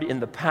confirmed in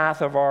the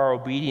path of our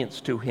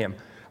obedience to him.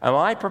 Am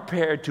I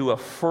prepared to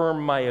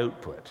affirm my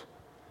output?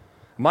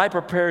 Am I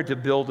prepared to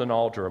build an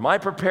altar? Am I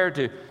prepared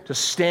to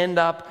stand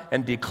up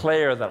and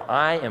declare that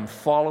I am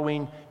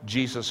following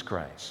Jesus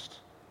Christ?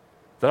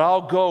 That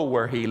I'll go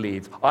where he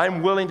leads.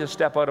 I'm willing to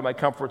step out of my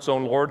comfort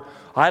zone, Lord.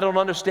 I don't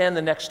understand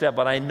the next step,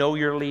 but I know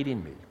you're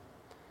leading me.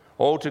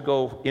 Oh, to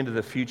go into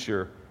the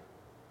future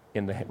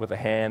with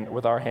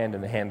our hand in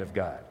the hand of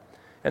God.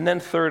 And then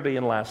thirdly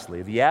and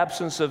lastly, the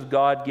absence of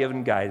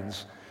God-given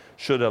guidance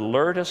should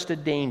alert us to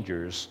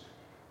dangers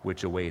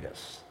which await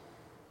us.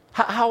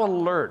 How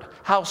alert,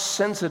 how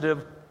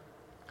sensitive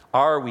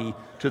are we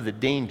to the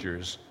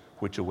dangers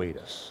which await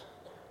us?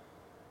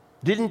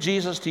 Didn't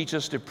Jesus teach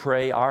us to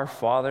pray, Our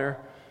Father,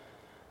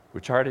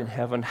 which art in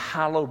heaven,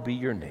 hallowed be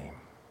your name.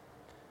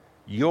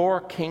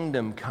 Your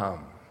kingdom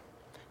come.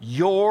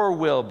 Your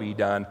will be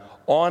done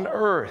on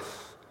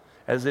earth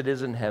as it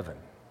is in heaven.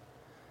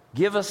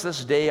 Give us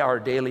this day our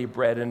daily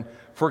bread, and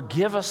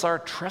forgive us our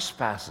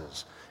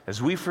trespasses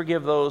as we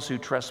forgive those who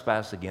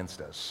trespass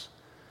against us.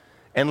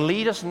 And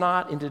lead us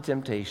not into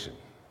temptation,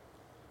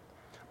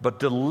 but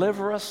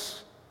deliver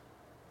us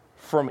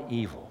from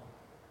evil.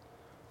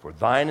 For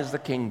thine is the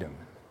kingdom,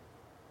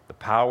 the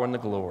power, and the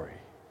glory,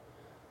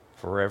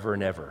 forever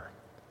and ever.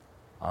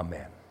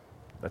 Amen.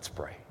 Let's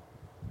pray.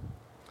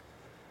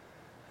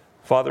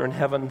 Father in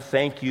heaven,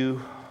 thank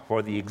you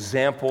for the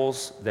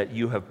examples that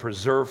you have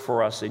preserved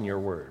for us in your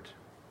word.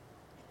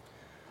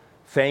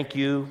 Thank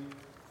you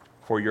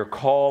for your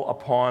call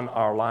upon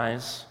our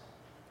lives.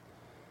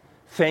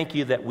 Thank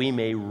you that we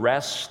may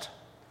rest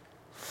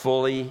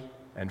fully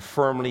and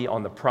firmly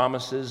on the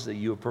promises that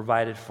you have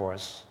provided for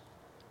us.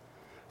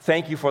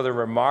 Thank you for the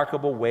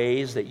remarkable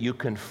ways that you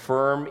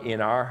confirm in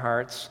our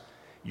hearts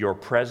your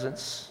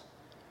presence,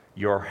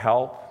 your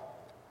help,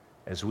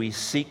 as we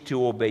seek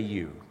to obey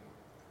you.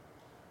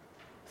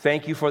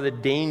 Thank you for the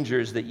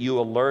dangers that you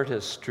alert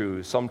us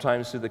to,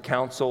 sometimes through the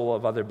counsel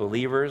of other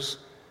believers,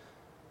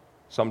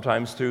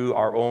 sometimes through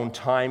our own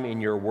time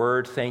in your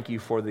word. Thank you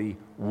for the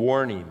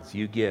warnings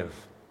you give,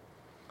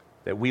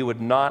 that we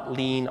would not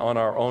lean on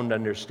our own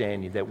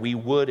understanding, that we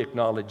would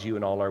acknowledge you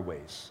in all our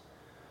ways.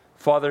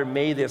 Father,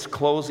 may this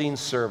closing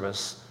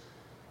service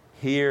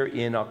here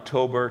in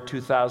October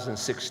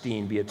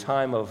 2016 be a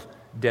time of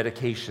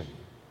dedication.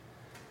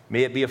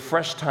 May it be a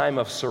fresh time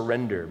of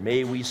surrender.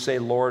 May we say,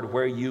 Lord,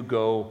 where you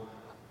go,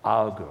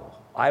 I'll go.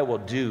 I will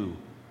do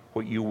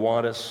what you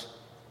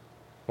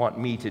want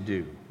me to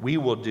do. We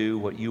will do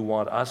what you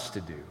want us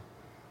to do.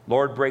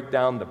 Lord, break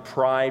down the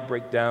pride,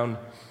 break down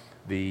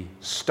the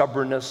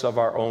stubbornness of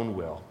our own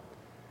will,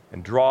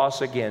 and draw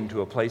us again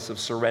to a place of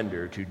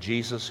surrender to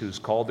Jesus, who's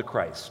called the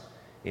Christ,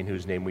 in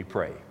whose name we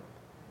pray.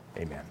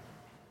 Amen.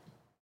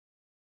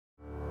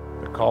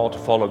 The call to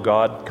follow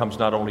God comes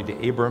not only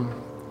to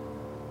Abram,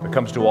 but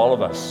comes to all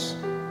of us.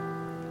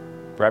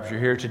 Perhaps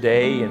you're here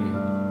today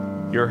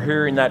and you're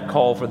hearing that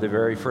call for the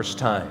very first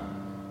time.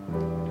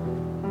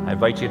 I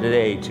invite you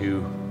today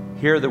to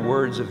hear the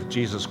words of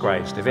Jesus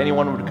Christ. If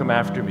anyone would come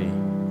after me,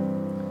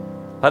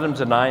 let him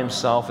deny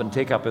himself and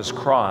take up his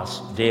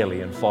cross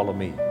daily and follow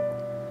me.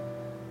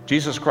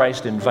 Jesus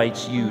Christ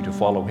invites you to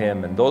follow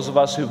him, and those of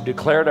us who've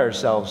declared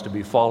ourselves to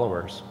be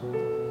followers,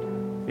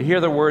 you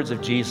hear the words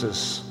of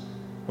Jesus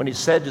when he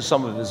said to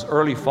some of his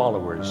early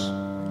followers,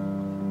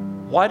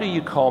 "Why do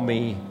you call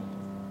me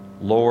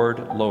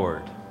Lord,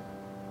 Lord,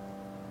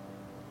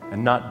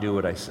 and not do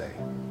what I say.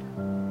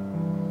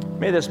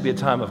 May this be a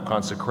time of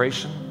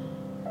consecration.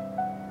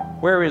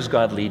 Where is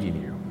God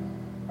leading you?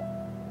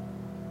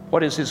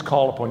 What is His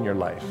call upon your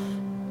life?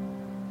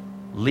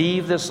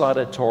 Leave this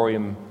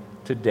auditorium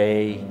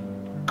today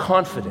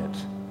confident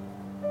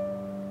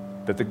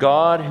that the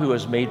God who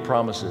has made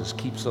promises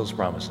keeps those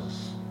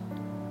promises.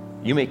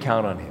 You may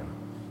count on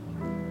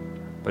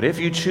Him. But if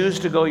you choose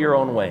to go your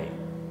own way,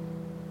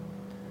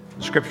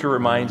 the Scripture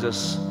reminds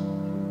us,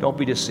 don't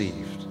be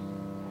deceived.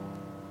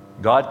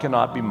 God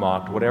cannot be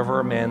mocked. Whatever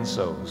a man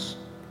sows,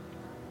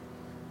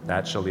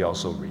 that shall he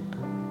also reap.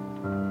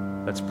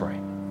 Let's pray.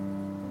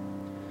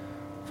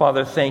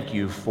 Father, thank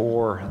you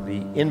for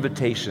the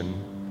invitation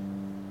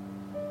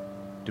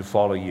to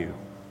follow you.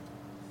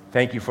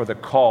 Thank you for the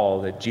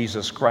call that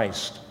Jesus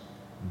Christ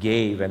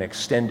gave and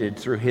extended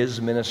through His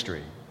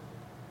ministry.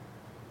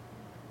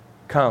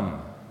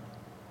 Come,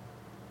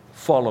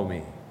 follow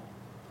me,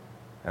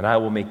 and I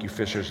will make you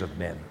fishers of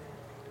men.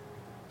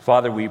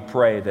 Father, we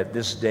pray that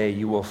this day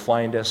you will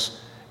find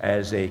us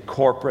as a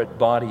corporate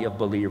body of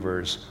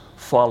believers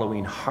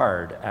following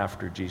hard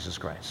after Jesus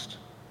Christ.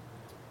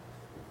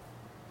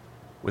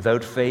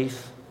 Without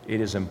faith,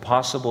 it is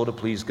impossible to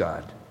please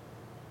God.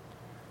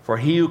 For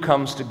he who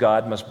comes to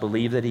God must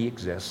believe that He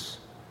exists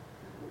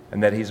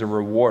and that He's a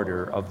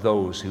rewarder of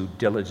those who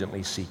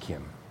diligently seek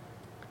Him.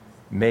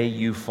 May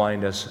you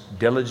find us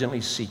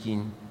diligently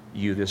seeking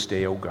you this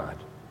day, O God.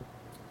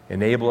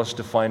 Enable us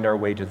to find our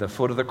way to the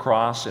foot of the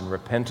cross in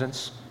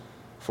repentance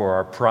for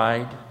our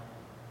pride,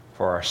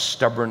 for our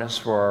stubbornness,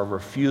 for our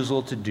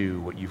refusal to do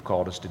what you've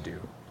called us to do.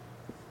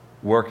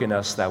 Work in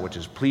us that which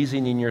is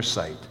pleasing in your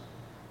sight.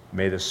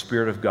 May the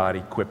Spirit of God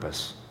equip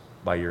us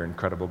by your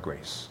incredible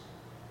grace.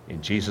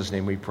 In Jesus'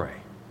 name we pray.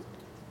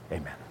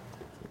 Amen.